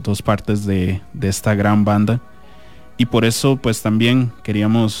las dos partes de esta gran banda, y por eso pues también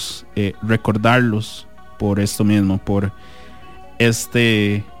queríamos recordarlos por esto mismo, por pues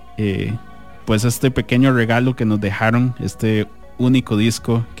este pequeño regalo que nos dejaron, este único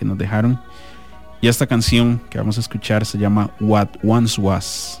disco que nos dejaron. Y esta canción que vamos a escuchar se llama What Once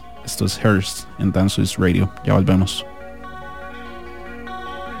Was. Esto es Hearst en Dance to This Radio. Ya volvemos.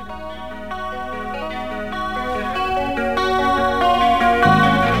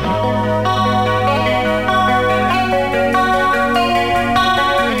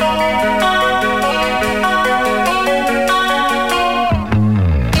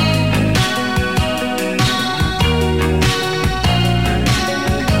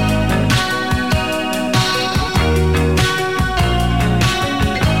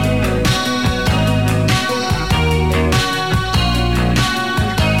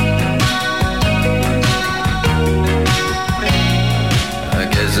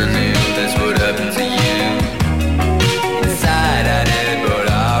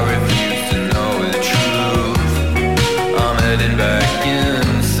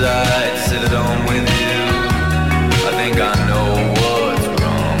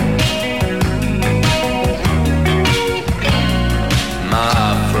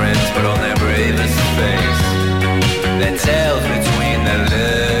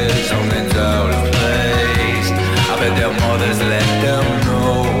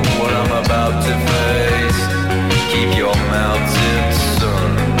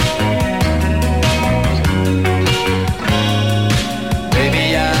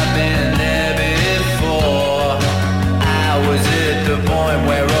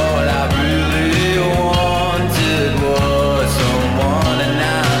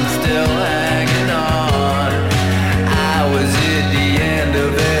 End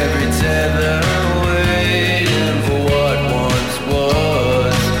of every tether.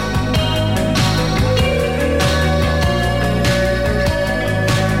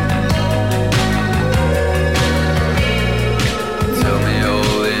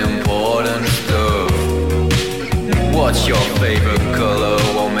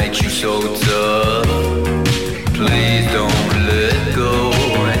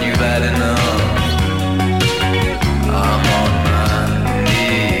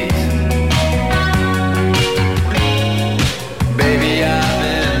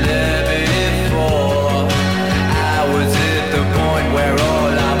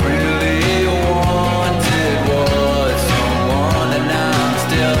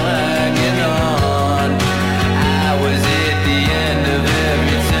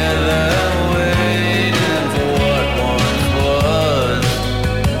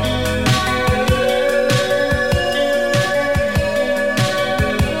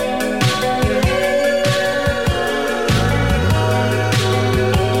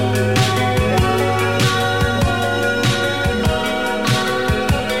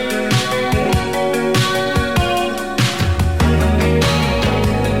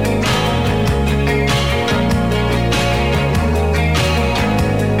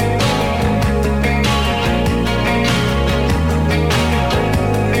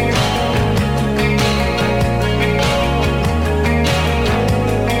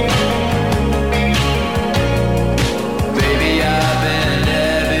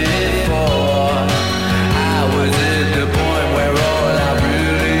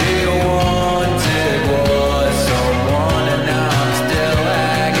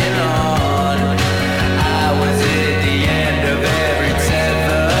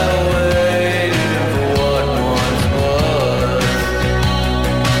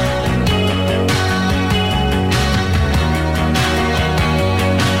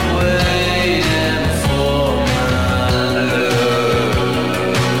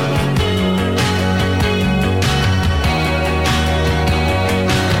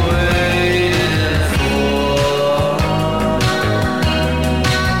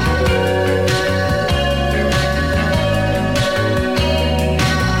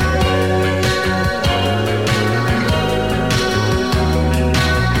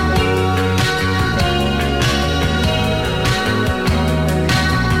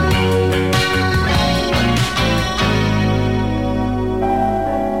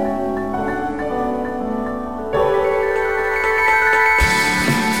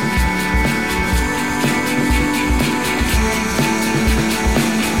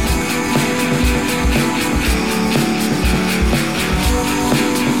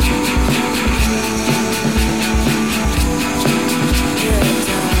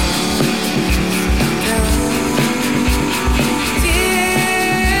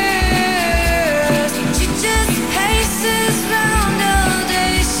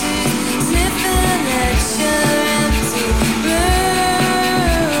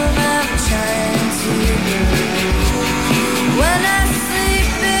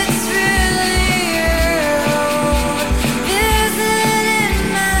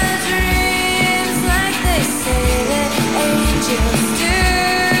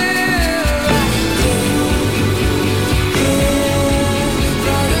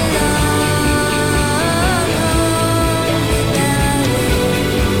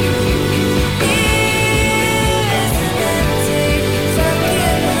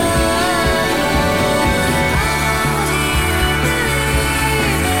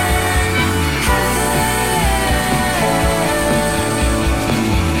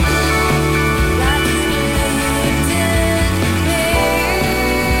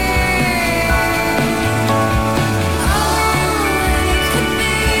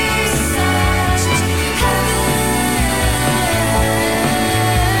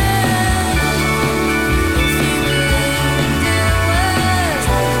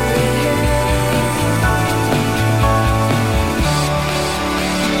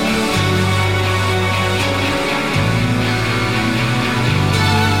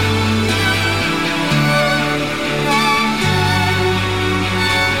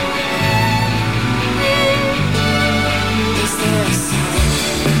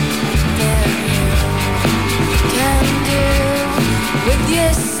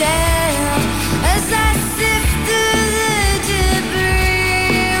 yourself as I sift through the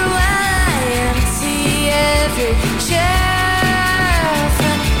debris while I empty every shelf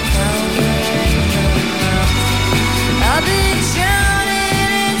and cover in the mouth. I've been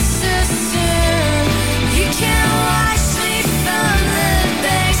drowning in so soon. You can't wash me from the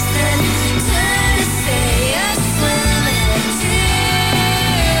banks, then turn to say you're swimming too.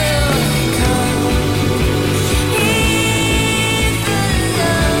 Come, heed the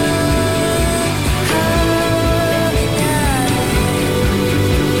love of night.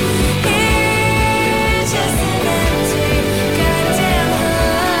 You're just an empty goddamn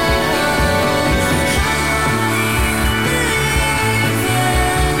hole.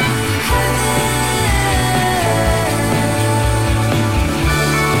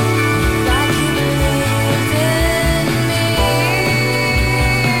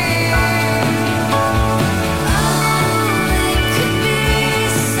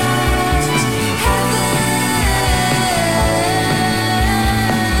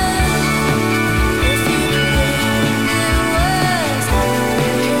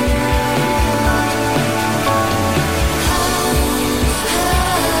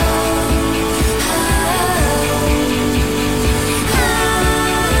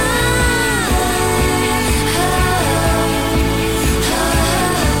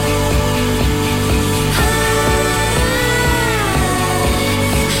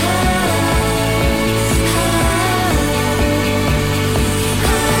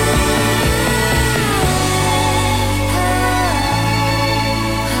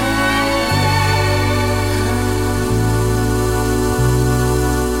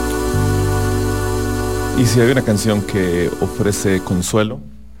 Y si hay una canción que ofrece consuelo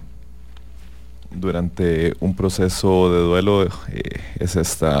durante un proceso de duelo, es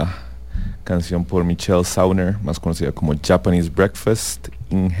esta canción por Michelle Sauner, más conocida como Japanese Breakfast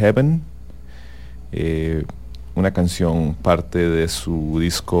in Heaven. Una canción parte de su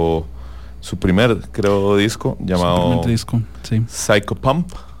disco, su primer, creo, disco, llamado sí. Psycho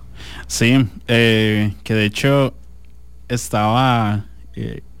Pump. Sí, que de hecho estaba...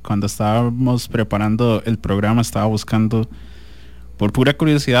 cuando estábamos preparando el programa estaba buscando por pura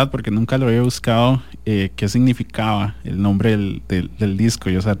curiosidad, porque nunca lo había buscado, qué significaba el nombre del disco,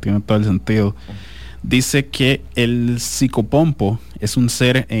 y o sea, tiene todo el sentido. Dice que el psicopompo es un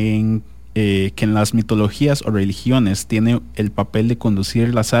ser que en las mitologías o religiones tiene el papel de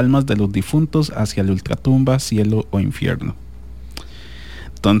conducir las almas de los difuntos hacia la ultratumba, cielo o infierno.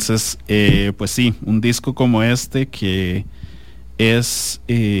 Entonces, pues sí, un disco como este que es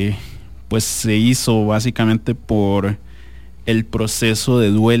pues se hizo básicamente por el proceso de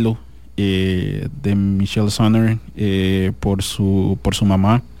duelo de Michelle Sonner por su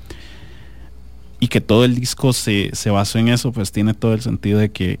mamá, y que todo el disco se basó en eso. Pues tiene todo el sentido de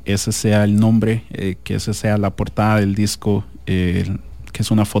que ese sea el nombre, que ese sea la portada del disco, que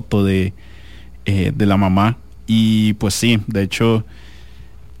es una foto de la mamá. Y pues sí, de hecho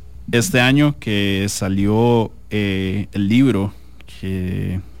este año que salió el libro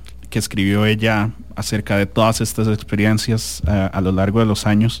que escribió ella acerca de todas estas experiencias a lo largo de los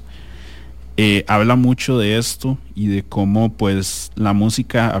años, habla mucho de esto y de cómo pues la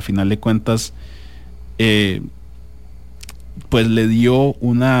música a final de cuentas pues le dio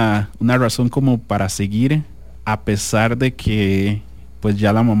una razón como para seguir, a pesar de que pues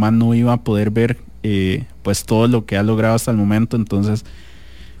ya la mamá no iba a poder ver pues todo lo que ha logrado hasta el momento. Entonces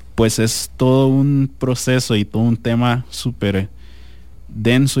pues es todo un proceso y todo un tema súper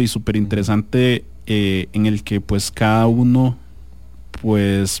denso y súper interesante, en el que pues cada uno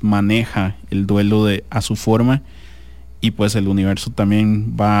pues maneja el duelo a su forma, y pues el universo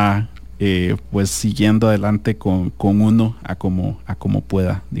también va pues siguiendo adelante con uno a como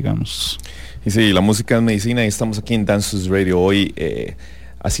pueda, digamos. Y sí, la música es medicina, y estamos aquí en Dance to This Radio hoy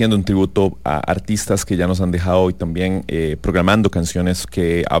haciendo un tributo a artistas que ya nos han dejado, y también programando canciones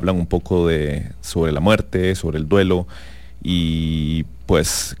que hablan un poco sobre la muerte, sobre el duelo. Y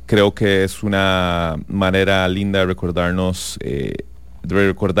pues creo que es una manera linda de recordarnos, de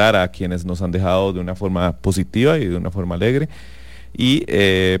recordar a quienes nos han dejado de una forma positiva y de una forma alegre, y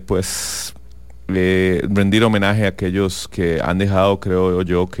pues rendir homenaje a aquellos que han dejado, creo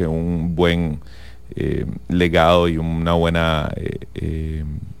yo, que un buen legado y una buena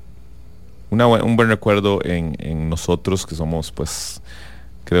un buen recuerdo en nosotros, que somos, pues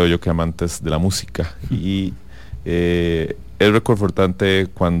creo yo, que amantes de la música. Y es reconfortante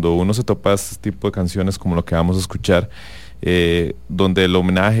cuando uno se topa este tipo de canciones como lo que vamos a escuchar, donde el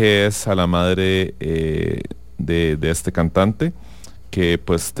homenaje es a la madre de este cantante, que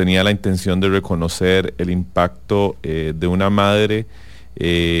pues tenía la intención de reconocer el impacto de una madre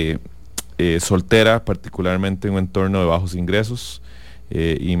soltera, particularmente en un entorno de bajos ingresos,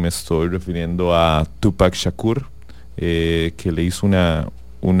 y me estoy refiriendo a Tupac Shakur, que le hizo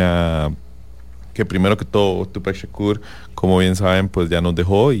que primero que todo Tupac Shakur, como bien saben, pues ya nos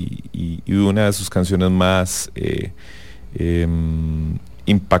dejó, y una de sus canciones más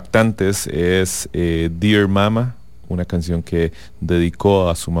impactantes es Dear Mama, una canción que dedicó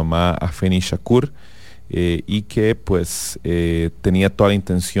a su mamá Afeni Shakur, y que pues tenía toda la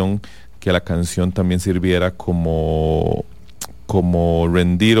intención que la canción también sirviera como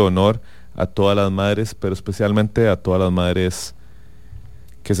rendir honor a todas las madres, pero especialmente a todas las madres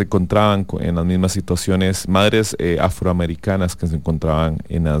que se encontraban en las mismas situaciones, madres afroamericanas que se encontraban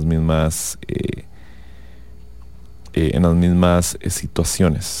en las mismas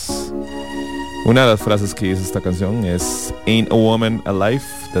situaciones. Una de las frases que dice esta canción es "Ain't a woman alive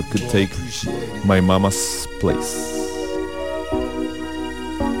that could take my mama's place."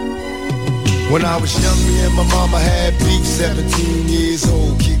 When I was young, me and my mama had beef, 17 years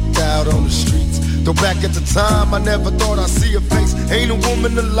old, kicked out on the streets. Though back at the time, I never thought I'd see her face. Ain't a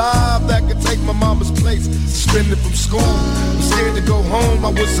woman alive that could take my mama's place. Suspended from school, I'm scared to go home.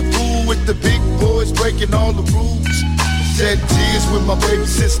 I was a fool with the big boys, breaking all the rules. Shed tears with my baby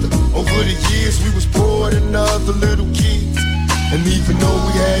sister. Over the years, we was poor than other little kids. And even though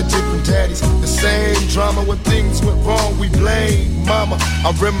we had different daddies, the same drama when things went wrong, we blame mama.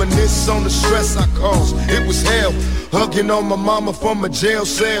 I reminisce on the stress I caused. It was hell, hugging on my mama from a jail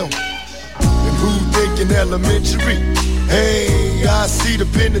cell. And who thinking elementary? Hey, I see the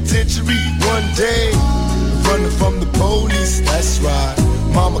penitentiary one day. Running from the police, that's right.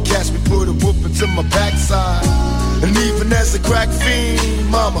 Mama catch me, put a whooping to my backside. And even as a crack fiend,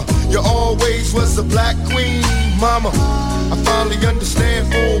 mama, you always was a black queen, mama. I finally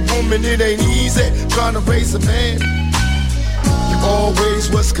understand, for a woman it ain't easy trying to raise a man. You always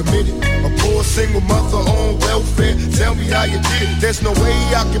was committed, a poor single mother on welfare. Tell me how you did it, there's no way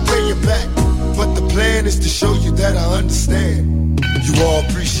I can pay you back. But the plan is to show you that I understand. You all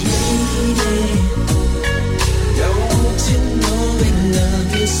appreciate it. Don't you know we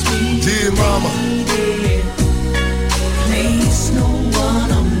love you, sweet dear mama? Place no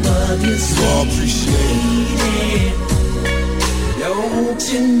one above you, sweet. You all appreciate it.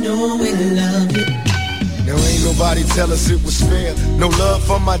 Don't you know we love you? Now ain't nobody tell us it was fair. No love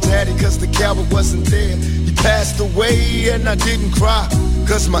from my daddy cause the coward wasn't there. He passed away and I didn't cry,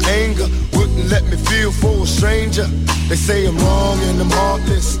 cause my anger wouldn't let me feel for a stranger. They say I'm wrong and I'm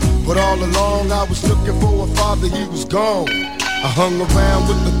heartless, but all along I was looking for a father, he was gone. I hung around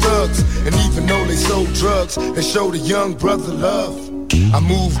with the thugs, and even though they sold drugs, they showed a young brother love. I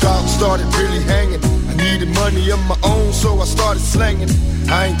moved out, started really hanging. I needed money of my own, so I started slanging.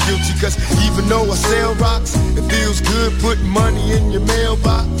 I ain't guilty, cause even though I sell rocks, it feels good putting money in your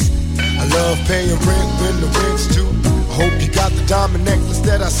mailbox. I love paying rent when the rent's due. I hope you got the diamond necklace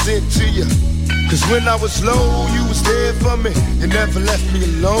that I sent to you. Cause when I was low, you was there for me. You never left me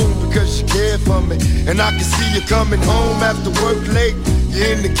alone because you cared for me. And I can see you coming home after work late.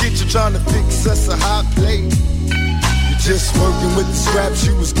 You're in the kitchen trying to fix us a hot plate. Just working with the scraps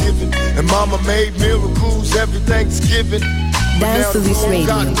you was given. And mama made miracles every Thanksgiving. Dance to this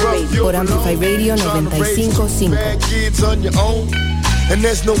radio, por Amplify Radio 95.5. Bad kids on your own, and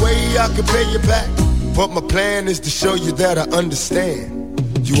there's no way I can pay you back. But my plan is to show you that I understand.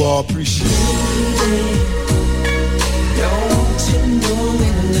 You all appreciate it. Don't you know we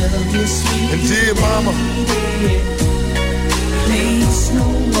love you, sweet. And dear mama, please no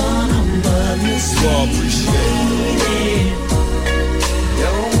one above you, sweet. You all appreciate it.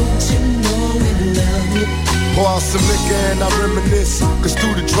 Don't you know we love you? Pour out some liquor and I reminisce, cause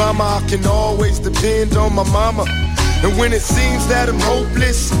through the drama I can always depend on my mama. And when it seems that I'm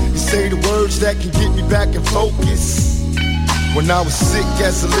hopeless, you say the words that can get me back in focus. When I was sick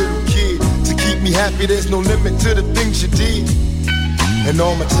as a little kid, to keep me happy there's no limit to the things you did. And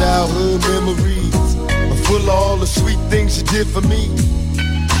all my childhood memories are full of all the sweet things you did for me.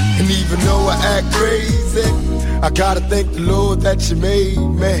 And even though I act crazy, I gotta thank the Lord that you made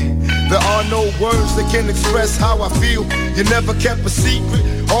me. There are no words that can express how I feel. You never kept a secret,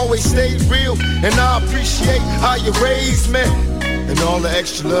 always stayed real. And I appreciate how you raised me, and all the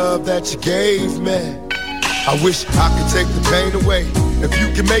extra love that you gave me. I wish I could take the pain away. If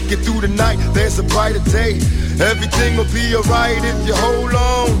you can make it through the night, there's a brighter day. Everything will be alright if you hold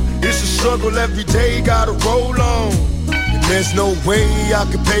on. It's a struggle every day, gotta roll on. And there's no way I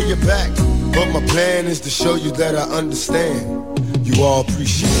can pay you back, but my plan is to show you that I understand. You all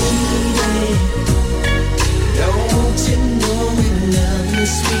appreciate it. Don't you know we love you,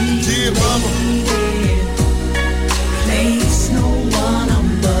 sweet dear mama? Place no one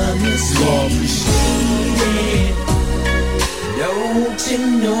you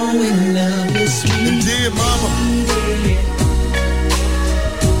know we love you, sweet. Dear mama.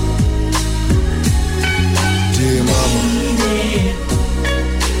 Dear mama.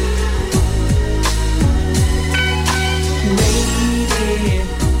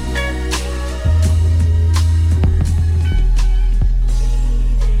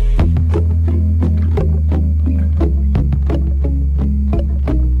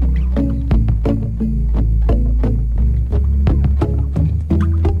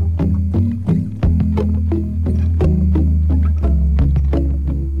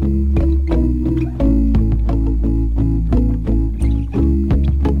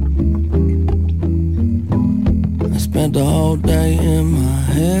 Spent the whole day in my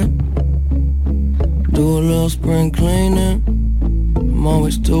head. Do a little spring cleaning. I'm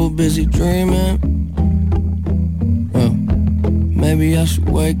always too busy dreaming. Well, maybe I should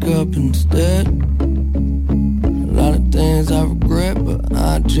wake up instead. A lot of things I regret, but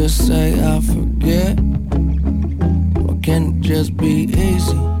I just say I forget. Why can't it just be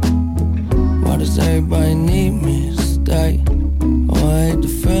easy? Why does everybody need me to stay? Oh, I hate the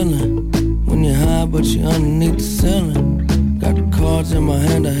feeling when you're high but you're underneath the ceiling. Got the cards in my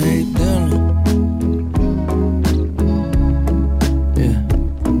hand, I hate dealing. Yeah.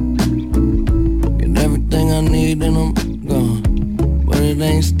 Get everything I need and I'm gone, but it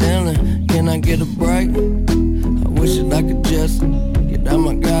ain't stealing. Can I get a break? I wish that I could just get out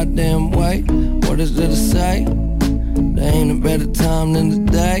my goddamn way. What is there to say? There ain't a better time than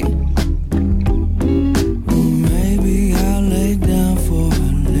today. Maybe I'll lay down for a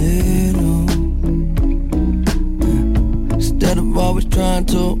little, instead of always trying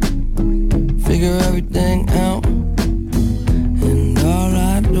to figure everything out. And all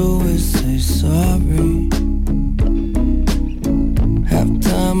I do is say sorry. Half the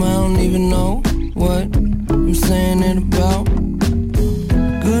time I don't even know what I'm saying it about.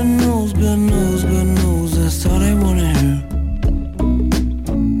 Good news, good news, good news, that's all they wanna hear.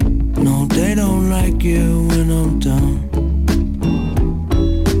 No, they don't like it when I'm down,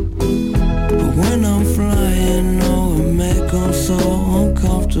 but when I'm flying, oh, it make them so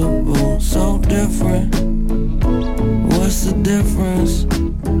uncomfortable, so different. What's the difference?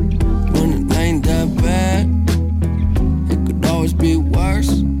 When it ain't that bad, it could always be worse.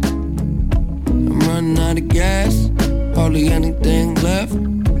 I'm running out of gas, hardly anything left.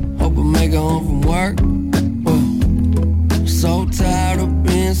 Hope I make it home from work. So tired of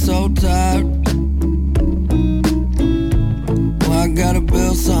being so tired. Well, I gotta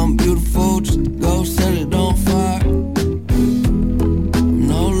build something beautiful just to go set it on fire. I'm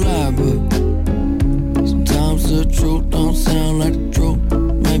no lie, but sometimes the truth don't sound like the truth.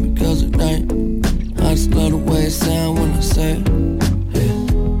 Maybe cause it ain't. I just love the way it sound when I say it.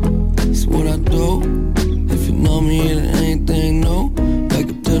 Yeah, it's what I do. If you know me, it ain't anything new. Wake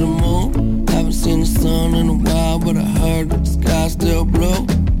up to the moon. Haven't seen the sun in a while, but I heard that the sky's still blue.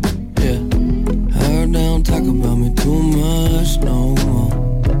 Yeah, I heard they don't talk about me too much no more.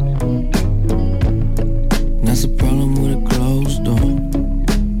 That's a problem with a closed door.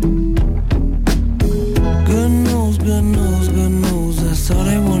 Good news, good news, good news, that's all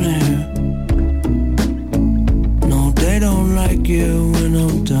they wanna hear. No, they don't like it when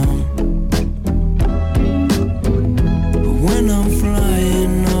I'm down, but when I'm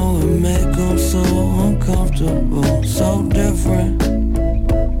flying, oh, it make them so uncomfortable, so different.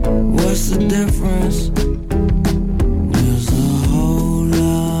 What's the difference? There's a whole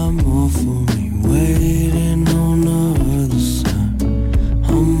lot more for me waiting on the other side.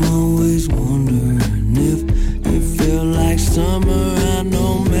 I'm always wondering if it feel like summer. I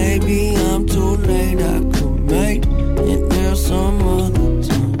know maybe I'm too late, I could make it there some other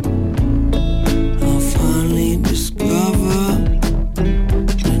time.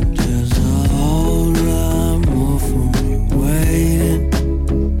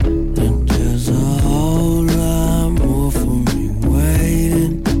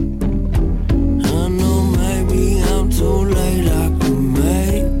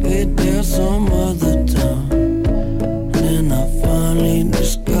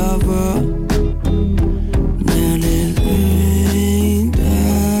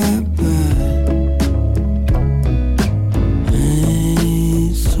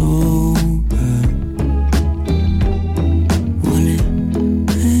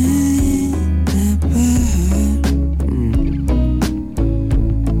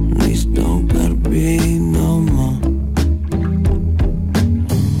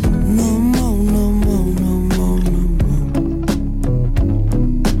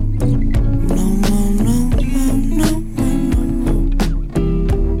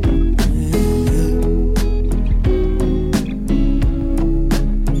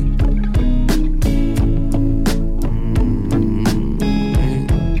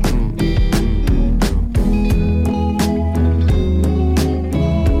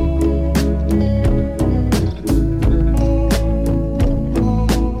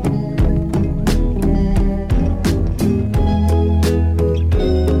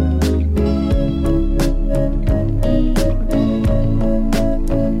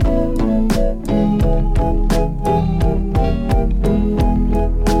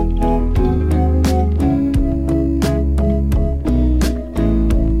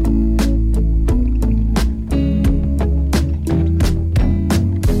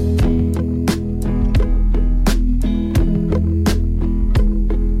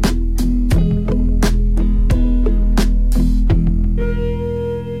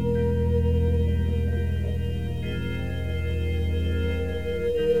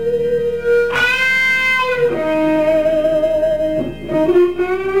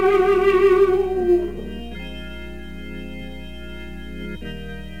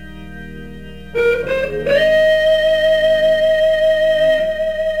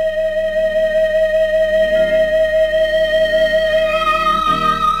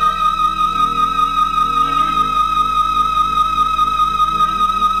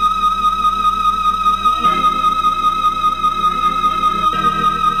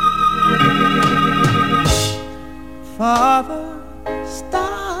 Father,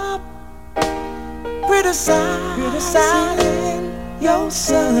 stop criticizing your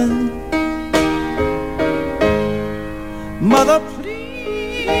son. Mother,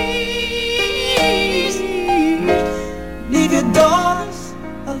 please leave your daughters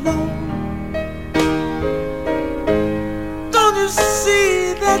alone. Don't you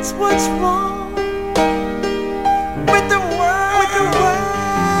see that's what's wrong with the world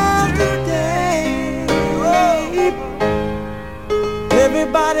today? Oh,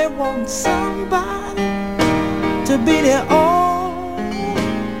 everybody wants somebody to be their own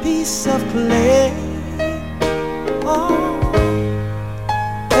piece of clay. Oh,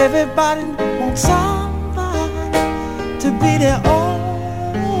 everybody wants somebody to be their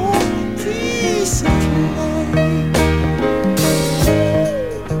own piece of clay.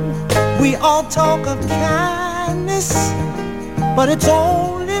 We all talk of kindness, but it's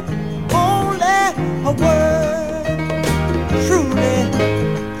only a word. Truly,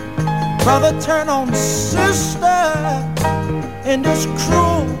 brother, turn on sister in this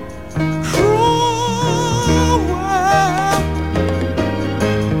cruel world.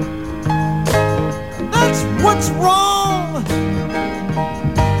 That's what's wrong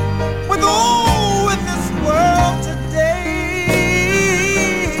with this world today.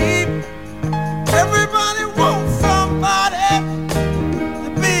 Everybody wants somebody to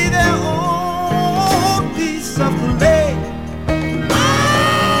be their own piece of clay.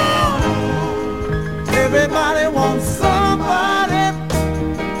 Everybody wants somebody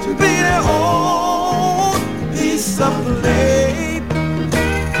to be their own piece of clay.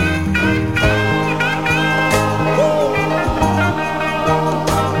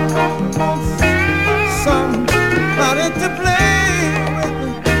 Somebody to play with,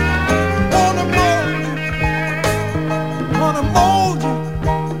 wanna mold you,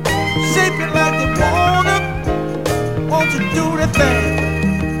 shape you like they want to do the thing.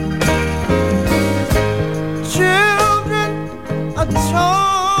 Children are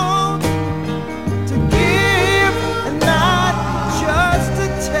told to give and not just to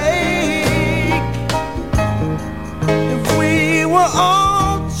take. If we were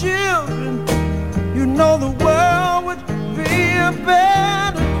all children, you know the world would be a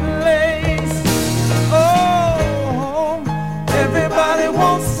better place. Oh, everybody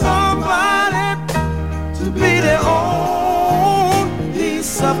wants somebody to be their own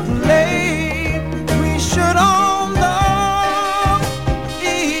piece of clay. We should all love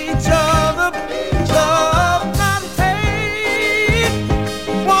each other, love not hate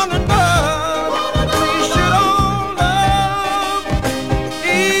one another. We should all love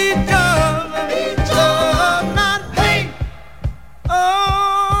each other, love not hate. Oh,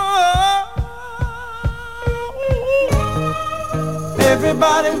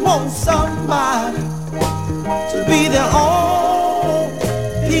 everybody wants somebody to be their own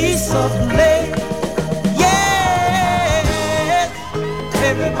piece of clay. Yes,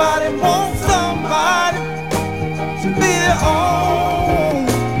 everybody wants somebody to be their own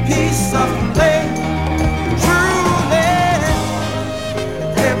piece of clay. Truly,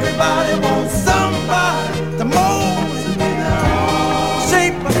 everybody wants somebody to mold,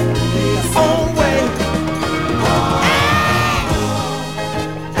 shape their own way.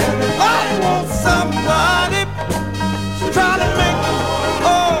 Everybody wants somebody to try to make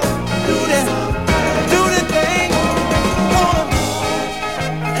do the thing.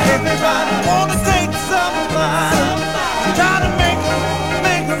 Everybody wanna take somebody to try to make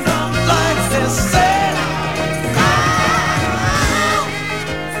them like they said.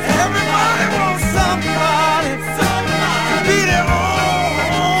 Everybody wants somebody to be their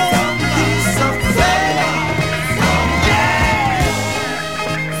own piece of clay. Yeah.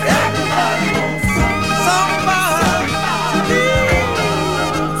 Everybody wants somebody to be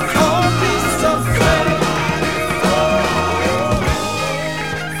their own piece of clay.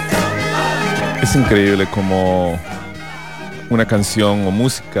 Es increíble como una canción o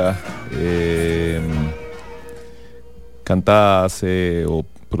música cantada hace o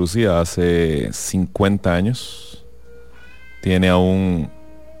producida hace 50 años tiene aún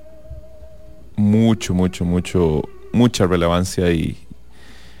mucha relevancia. Y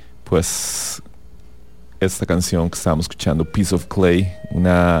pues esta canción que estábamos escuchando, Piece of Clay,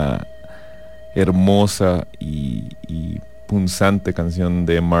 una hermosa y punzante canción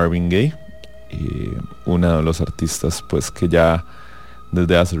de Marvin Gaye, uno de los artistas pues que ya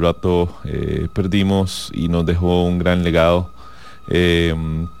desde hace rato perdimos y nos dejó un gran legado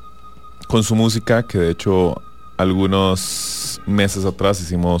con su música, que de hecho algunos meses atrás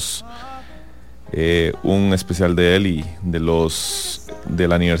hicimos un especial de él y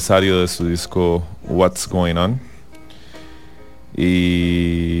del aniversario de su disco What's Going On.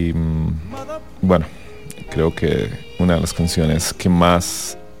 Y bueno, creo que una de las canciones que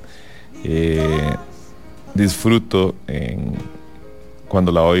más disfruto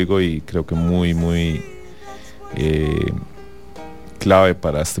cuando la oigo, y creo que muy clave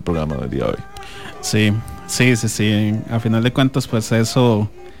para este programa del día de hoy. Sí. A final de cuentas, pues eso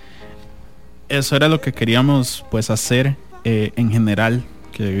era lo que queríamos pues hacer en general,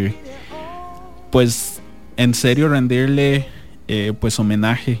 que pues en serio rendirle pues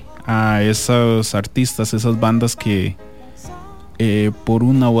homenaje a esos artistas, esas bandas que por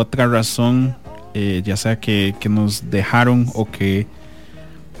una u otra razón, ya sea que nos dejaron o que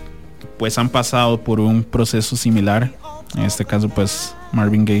pues han pasado por un proceso similar. En este caso pues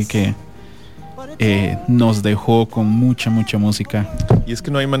Marvin Gaye, que nos dejó con mucha música. Y es que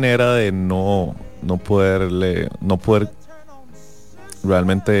no hay manera de no poder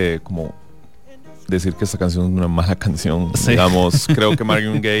realmente como decir que esta canción es una mala canción. Sí. Digamos, creo que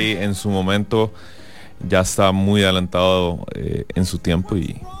Marvin Gaye en su momento ya está muy adelantado en su tiempo,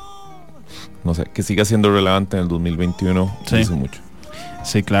 y no sé, que siga siendo relevante en el 2021 dice mucho.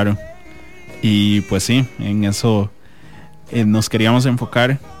 Sí, claro. Y pues sí, en eso nos queríamos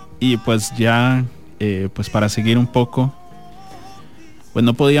enfocar. Y pues ya, pues para seguir un poco, pues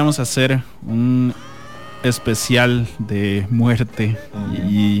no podíamos hacer un especial de muerte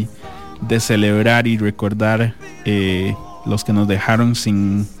y de celebrar y recordar los que nos dejaron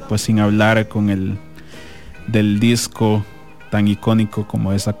sin hablar del disco tan icónico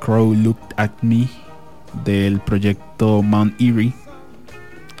como esa Crow Looked at Me, del proyecto Mount Erie,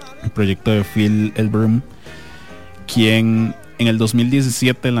 el proyecto de Phil Elverum, quien en el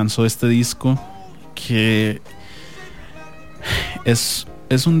 2017 lanzó este disco, que es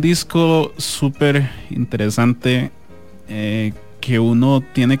un disco súper interesante, que uno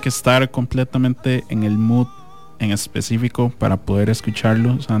tiene que estar completamente en el mood en específico para poder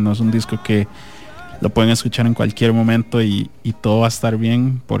escucharlo. O sea, no es un disco que lo pueden escuchar en cualquier momento y todo va a estar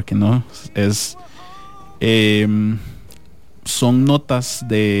bien, porque no, son notas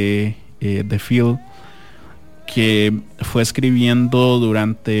de Phil, que fue escribiendo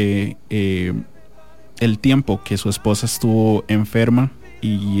durante el tiempo que su esposa estuvo enferma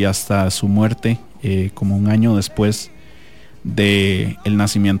y hasta su muerte, como un año después de el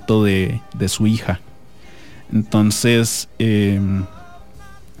nacimiento de su hija. Entonces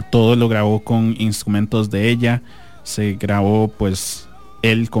todo lo grabó con instrumentos de ella. Se grabó pues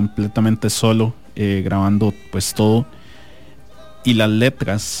él completamente solo, grabando pues todo, y las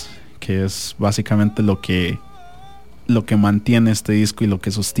letras, que es básicamente lo que mantiene este disco y lo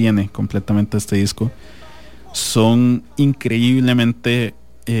que sostiene completamente este disco, son increíblemente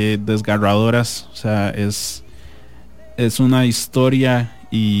desgarradoras. O sea, es una historia,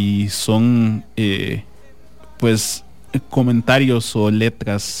 y son pues comentarios o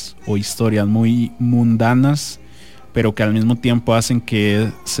letras o historias muy mundanas, pero que al mismo tiempo hacen que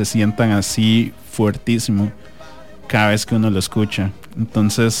se sientan así fuertísimo cada vez que uno lo escucha.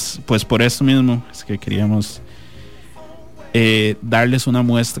 Entonces, pues por eso mismo es que queríamos darles una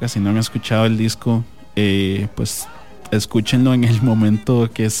muestra. Si no han escuchado el disco, pues escúchenlo en el momento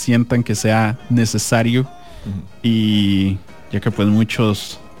que sientan que sea necesario. Y ya que pues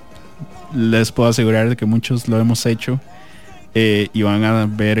muchos, les puedo asegurar de que muchos lo hemos hecho, y van a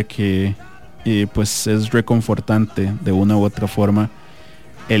ver que pues es reconfortante de una u otra forma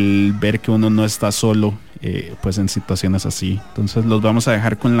el ver que uno no está solo, pues en situaciones así. Entonces los vamos a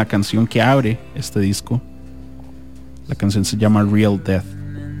dejar con la canción que abre este disco. La canción se llama Real Death.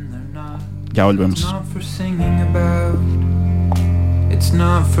 Ya volvemos. It's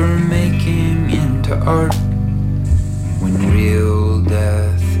not for making into art. When real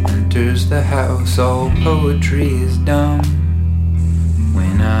death enters the house, all poetry is dumb.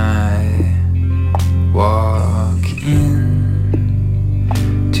 When I walk in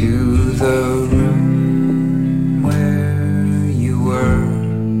to the room where you were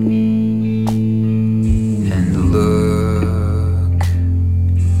and look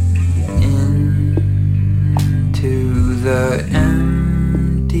into the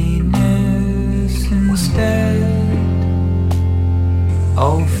emptiness instead,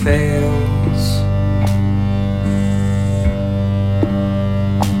 all fails.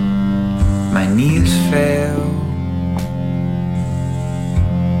 My knees fail,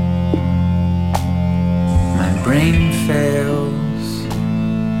 my brain fails,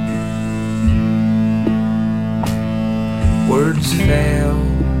 words fail.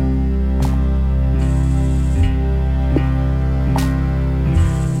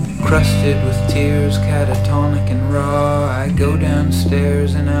 Crusted with tears, catatonic and raw, I go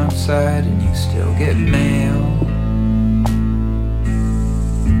downstairs and outside and you still get mail.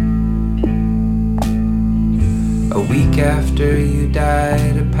 A week after you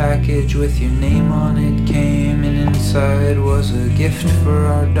died, a package with your name on it came, and inside was a gift for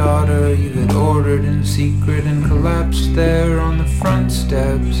our daughter you had ordered in secret and collapsed there on the front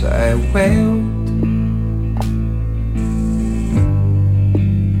steps. I wailed.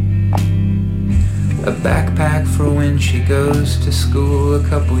 A backpack for when she goes to school a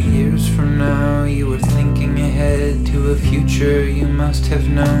couple years from now. You were thinking ahead to a future you must have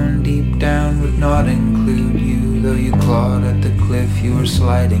known deep down would not include you. Though you clawed at the cliff you were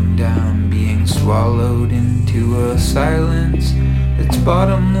sliding down, being swallowed into a silence that's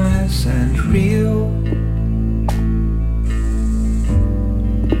bottomless and real.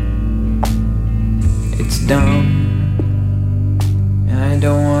 It's dumb, and I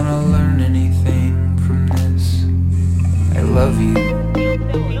don't want to learn anything from this. I love you.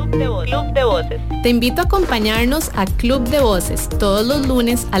 Club de Voces. Te invito a acompañarnos a Club de Voces todos los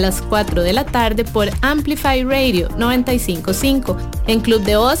lunes a las 4 de la tarde por Amplify Radio 955. En Club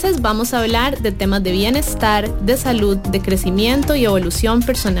de Voces vamos a hablar de temas de bienestar, de salud, de crecimiento y evolución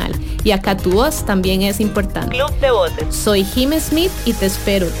personal. Y acá tu voz también es importante. Club de Voces. Soy Jim Smith y te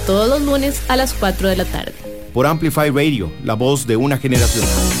espero todos los lunes a las 4 de la tarde. Por Amplify Radio, la voz de una generación.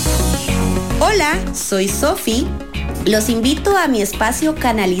 Hola, soy Sophie. Los invito a mi espacio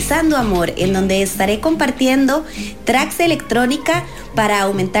Canalizando Amor, en donde estaré compartiendo tracks de electrónica para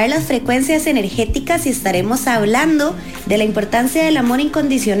aumentar las frecuencias energéticas y estaremos hablando de la importancia del amor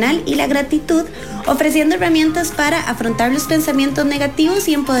incondicional y la gratitud, ofreciendo herramientas para afrontar los pensamientos negativos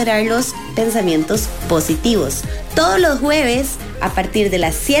y empoderar los pensamientos positivos. Todos los jueves a partir de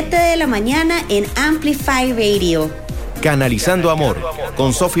las 7 de la mañana en Amplify Radio. Canalizando Amor,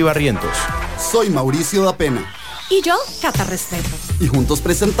 con Sophie Barrientos. Soy Mauricio da Pena. Y yo, Cata Restrepo. Y juntos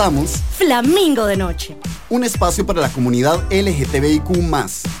presentamos Flamingo de Noche, un espacio para la comunidad LGTBIQ+.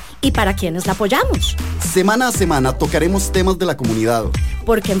 y para quienes la apoyamos. Semana a semana tocaremos temas de la comunidad.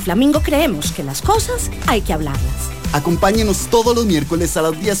 Porque en Flamingo creemos que las cosas hay que hablarlas. Acompáñenos todos los miércoles a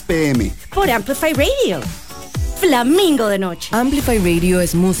las 10 p.m. por Amplify Radio. Flamingo de Noche. Amplify Radio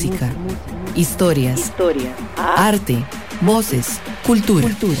es música, historias, arte, voces, cultura.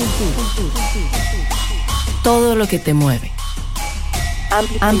 Todo lo que te mueve.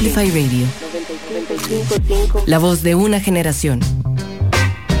 Amplify Radio. La voz de una generación.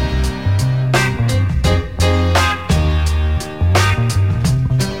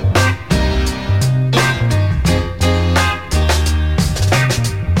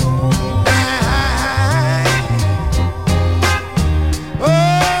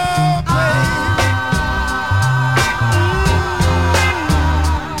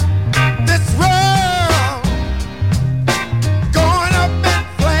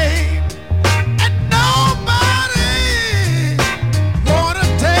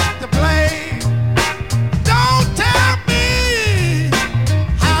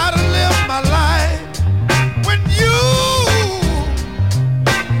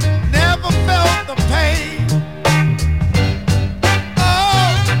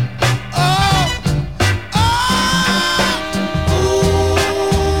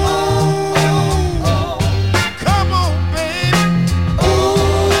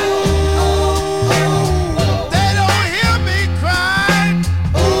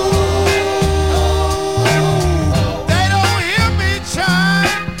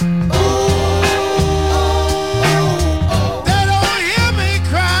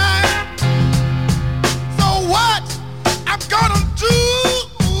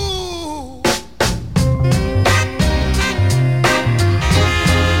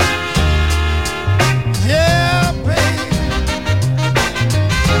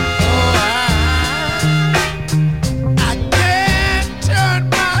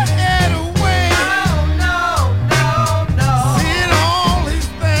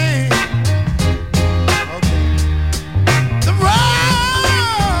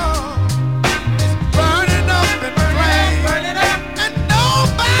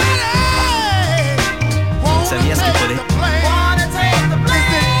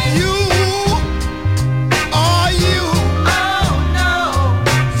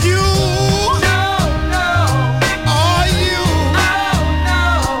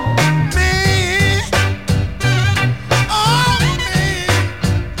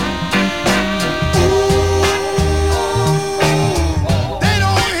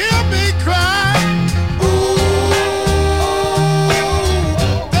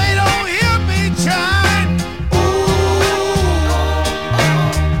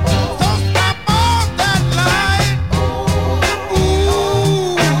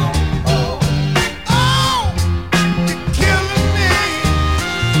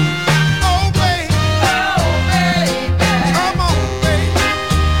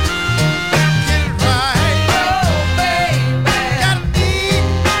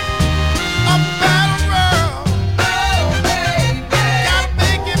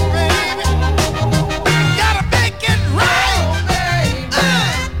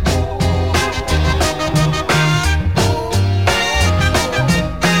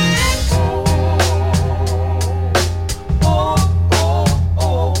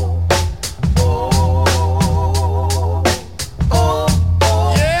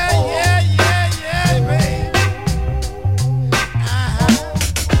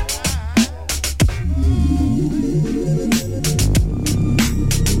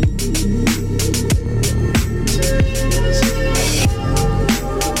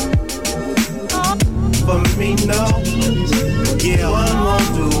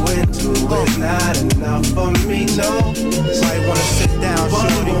 no. Might wanna sit down,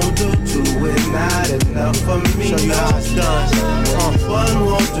 shorty. One won't do two is not enough for me. Show you how it's done. One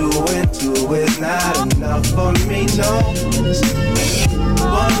won't do and two is not enough for me, no.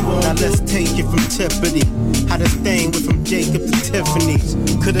 Now let's take it from Tiffany. How this thing went from Jacob to Tiffany's.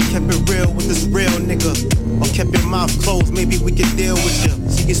 Could've kept it real with this real nigga, or kept your mouth closed, maybe we could deal with you.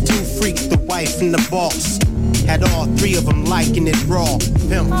 See, it's two freaks, the wife and the boss. Had all three of them liking it raw.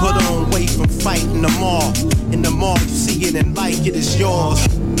 Pimp put on weight from fighting them all. In the mall, you see it and like it, it's yours.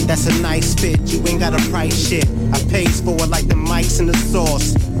 That's a nice fit, you ain't got a price shit. I pays for it like the mics and the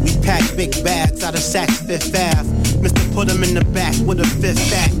sauce. We pack big bags out of Saks Fifth Ave. Mr. Put them in the back with a fifth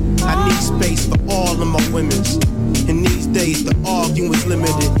back. I need space for all of my women's. In these days, the arguing is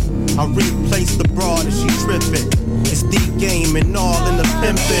limited. I replace the broad if she trippin'. It's the game and all in the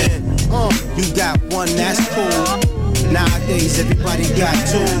pimpin'. You got one, that's cool. Nowadays, everybody got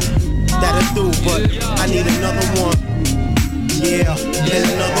two. That'll do, but I need another one. Yeah, and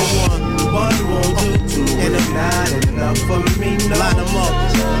another one. One won't do two and it's not enough for me, no. Line them up.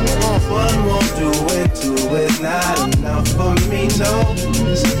 One won't do and two is not enough for me, no.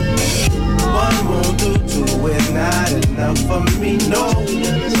 One won't do two is not enough for me, no.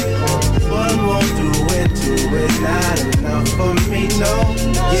 One won't do and two is not enough for me, no.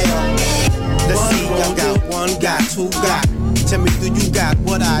 Yeah. Let's see, I got one, got two, got. Tell me, do you got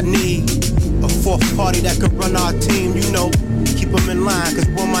what I need? A fourth party that could run our team, you know. Keep them in line, cause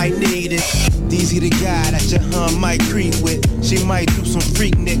one might need it. These the guy that your hun might creep with. She might do some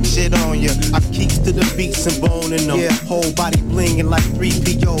freak nick shit on ya. I keeps to the beats and boning them. Yeah, whole body blingin' like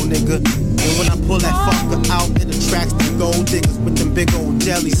 3PO, nigga. And when I pull that fucker out, it attracts the gold diggers with them big old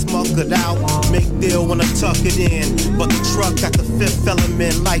jelly smuckered out. Make deal when I tuck it in, but the truck got the fifth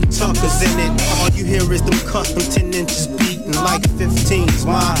element like Tucker's in it. All you hear is them custom 10 inches beating like 15s.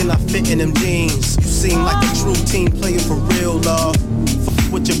 Why can I fit in them jeans? You seem like a true team player for real, love.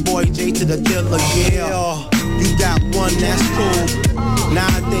 Fuck with your boy J to the dealer, yeah. You got one, that's cool.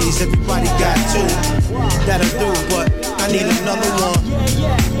 Nowadays everybody got two. That'll do, but I need another one.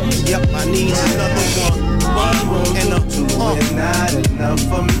 Yep, I need another one. One won't and do two is not enough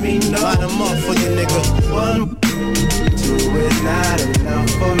for me, no. Line them up for you, nigga. One, two is not enough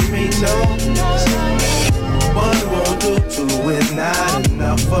for me, no. One won't do two is not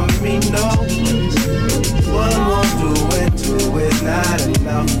enough for me, no. One won't do and two is not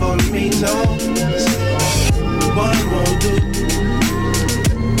enough for me, no. One won't do.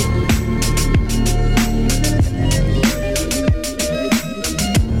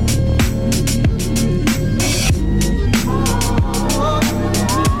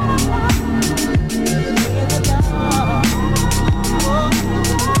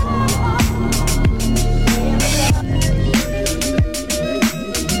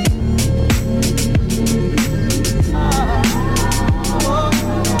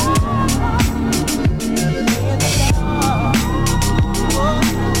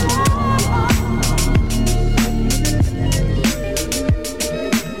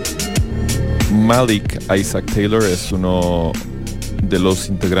 Malik Isaac Taylor es uno de los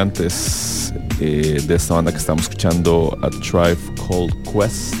integrantes de esta banda que estamos escuchando, A Tribe Called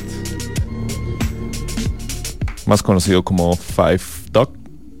Quest, más conocido como Five Dog,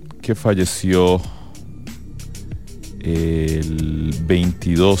 que falleció el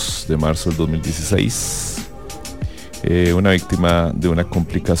 22 de marzo del 2016, una víctima de una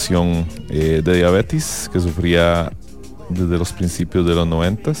complicación de diabetes que sufría desde los principios de los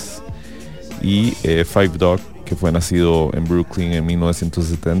 90s. Y Five Dog, que fue nacido en Brooklyn en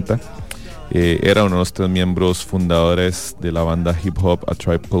 1970, era uno de los 3 miembros fundadores de la banda hip hop A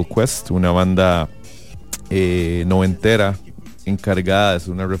Tribe Called Quest, una banda noventera encargada de ser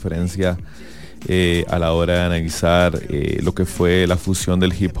una referencia a la hora de analizar lo que fue la fusión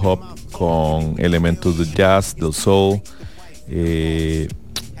del hip hop con elementos del jazz, del soul,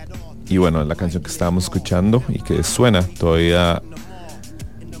 y bueno, la canción que estábamos escuchando y que suena todavía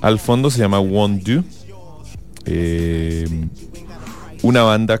al fondo se llama Won't Do, una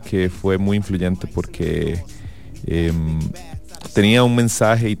banda que fue muy influyente porque tenía un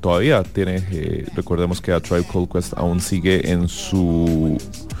mensaje y todavía tiene, recordemos que A Tribe Called Quest aún sigue en su,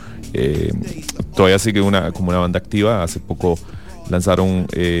 todavía sigue como una banda activa. Hace poco lanzaron,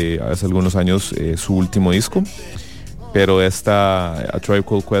 hace algunos años, su último disco. Pero esta A Tribe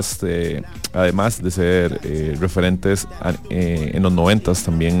Called Quest, además de ser referentes en los 90s,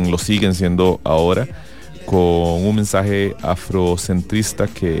 también lo siguen siendo ahora, con un mensaje afrocentrista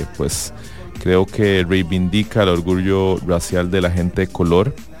que pues creo que reivindica el orgullo racial de la gente de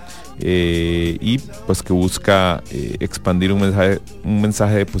color, y pues que busca expandir un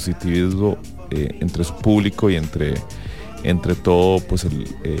mensaje de entre su público y entre todo pues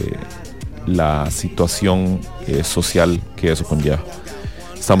la situación social que eso conlleva.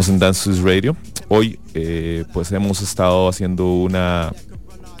 Estamos en Dance to This Radio. Hoy pues hemos estado haciendo una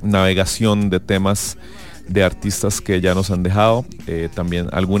navegación de temas de artistas que ya nos han dejado, también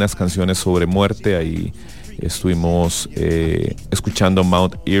algunas canciones sobre muerte. Ahí estuvimos escuchando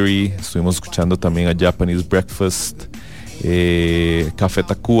Mount Erie, estuvimos escuchando también a Japanese Breakfast, Café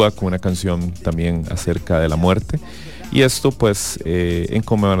Tacuba con una canción también acerca de la muerte, y esto pues en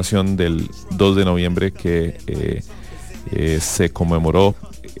conmemoración del 2 de noviembre que se conmemoró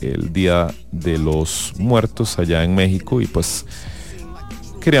el Día de los Muertos allá en México, y pues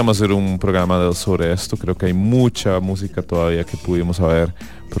queríamos hacer un programa sobre esto. Creo que hay mucha música todavía que pudimos haber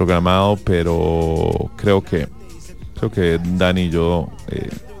programado, pero creo que Dani y yo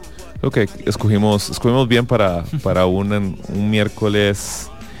creo que escogimos bien para un miércoles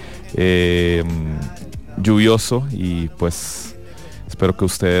lluvioso, y pues espero que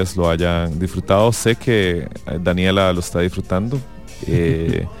ustedes lo hayan disfrutado. Sé que Daniela lo está disfrutando,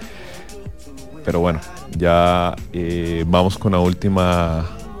 pero bueno, ya vamos con la última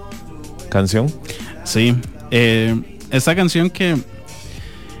canción. Sí, esta canción que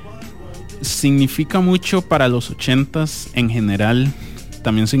significa mucho para los 80s en general,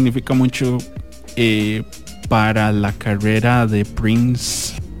 también significa mucho para la carrera de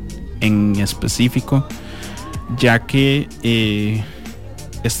Prince en específico, ya que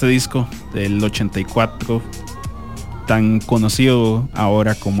este disco del 84, tan conocido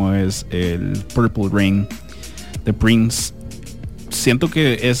ahora como es el Purple Rain de Prince, siento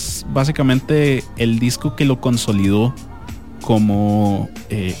que es básicamente el disco que lo consolidó como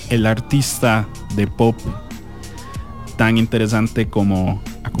el artista de pop tan interesante como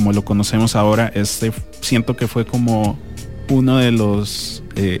lo conocemos ahora. Siento que fue como uno de los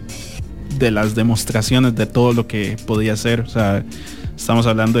de las demostraciones de todo lo que podía ser. O sea, estamos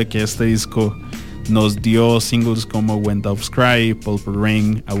hablando de que este disco nos dio singles como When Doves Cry, Purple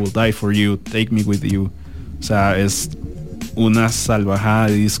Rain, I Will Die For You, Take Me With You. O sea, es una salvajada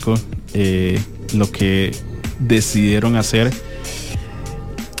de disco lo que decidieron hacer.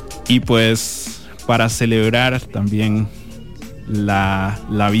 Y pues para celebrar también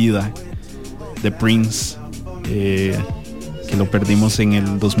la vida de Prince, que lo perdimos en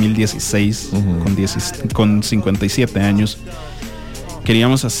el 2016 con 57 años,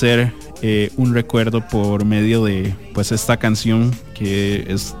 queríamos hacer un recuerdo por medio de pues esta canción, que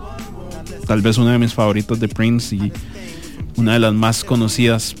es tal vez una de mis favoritos de Prince y una de las más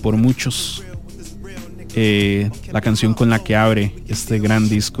conocidas por muchos, la canción con la que abre este gran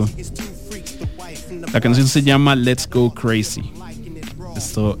disco. La canción se llama Let's Go Crazy.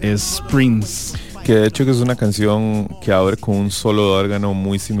 Esto es Prince, que de hecho que es una canción que abre con un solo de órgano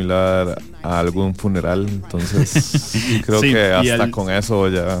muy similar a algún funeral, entonces creo sí, que hasta con eso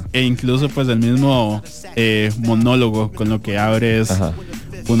ya, e incluso pues el mismo monólogo con lo que abre es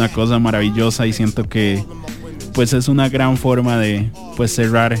una cosa maravillosa, y siento que pues es una gran forma de pues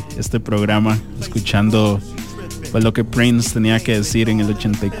cerrar este programa escuchando pues lo que Prince tenía que decir en el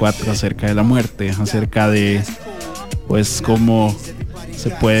 84 acerca de la muerte, acerca de pues cómo se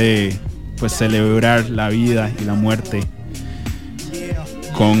puede pues celebrar la vida y la muerte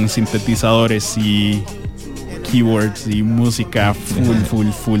con sintetizadores y keyboards y música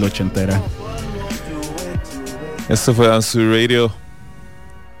full ochentera. Esto fue Dance to the Radio.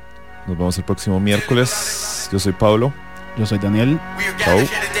 Nos vemos el próximo miércoles. Yo soy Pablo. Yo soy Daniel. Chao.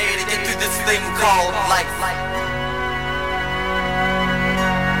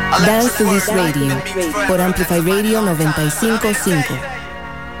 Dance to This Radio por Amplify Radio 95.5.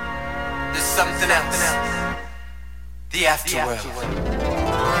 There's something else. The afterworld.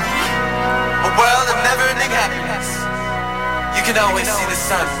 A world of never-ending happiness. You can always see the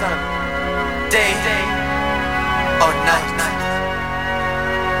sun, day or night.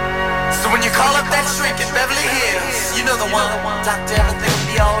 So when you call up that shrink in Beverly Hills, you know the one. Doctor, everything will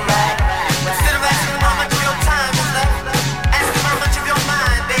be alright. Instead of asking how much of your time is left, ask him how much of your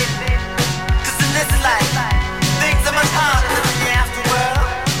mind, baby. 'Cause in this life, things are much harder than in the afterworld.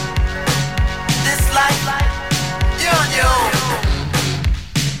 This life, you're on your own.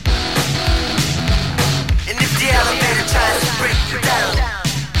 And if the elevator tries to break you down,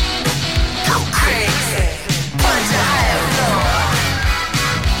 go crazy, punch a higher floor.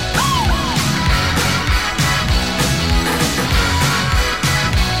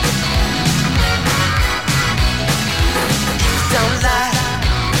 Don't lie,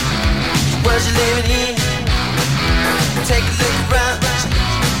 the world you're living in. Take a look around,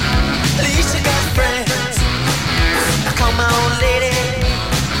 at least you got friends. I call my old lady,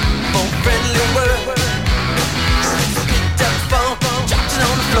 more friendly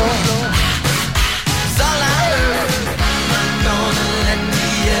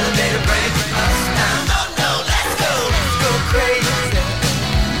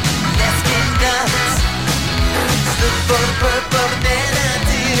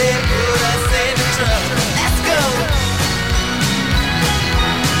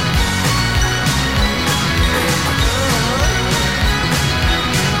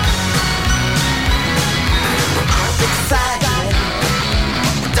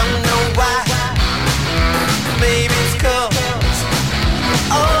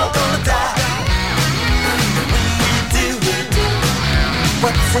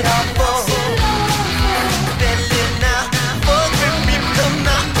What's it all for? Belly now, for me, come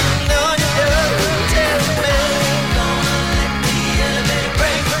now. No, you don't tell me. Gonna let the elevator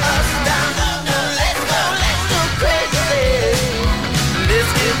break us down. Now let's go crazy.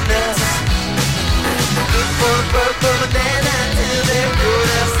 Let's get nuts. Look for a purple banana till they put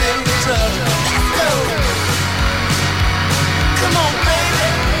us in the truck. Let's go. Come on, baby.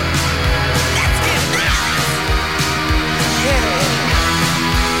 Let's get nuts. Yeah.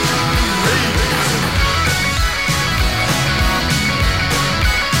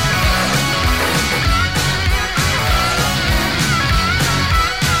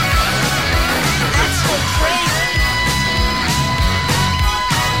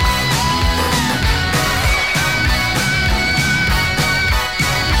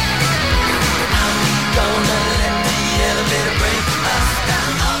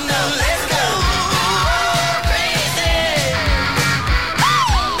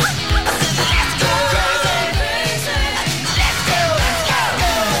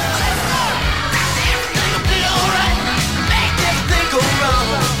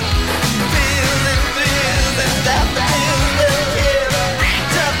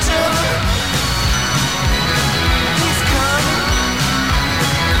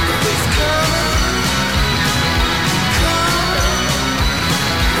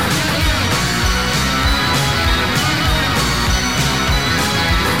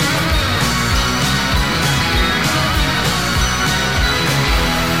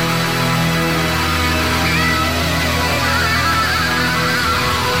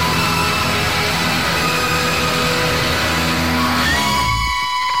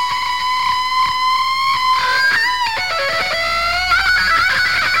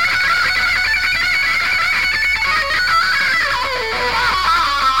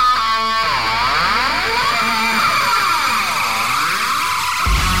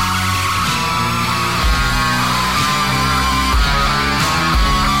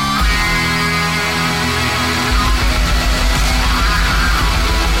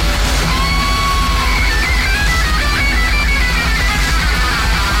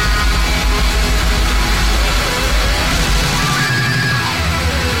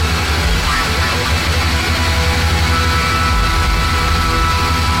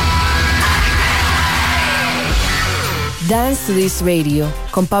 Dance to This Radio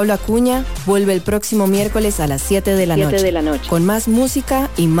con Pablo Acuña vuelve el próximo miércoles a las 7 de la noche. Con más música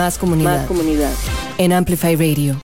y más comunidad. En Amplify Radio.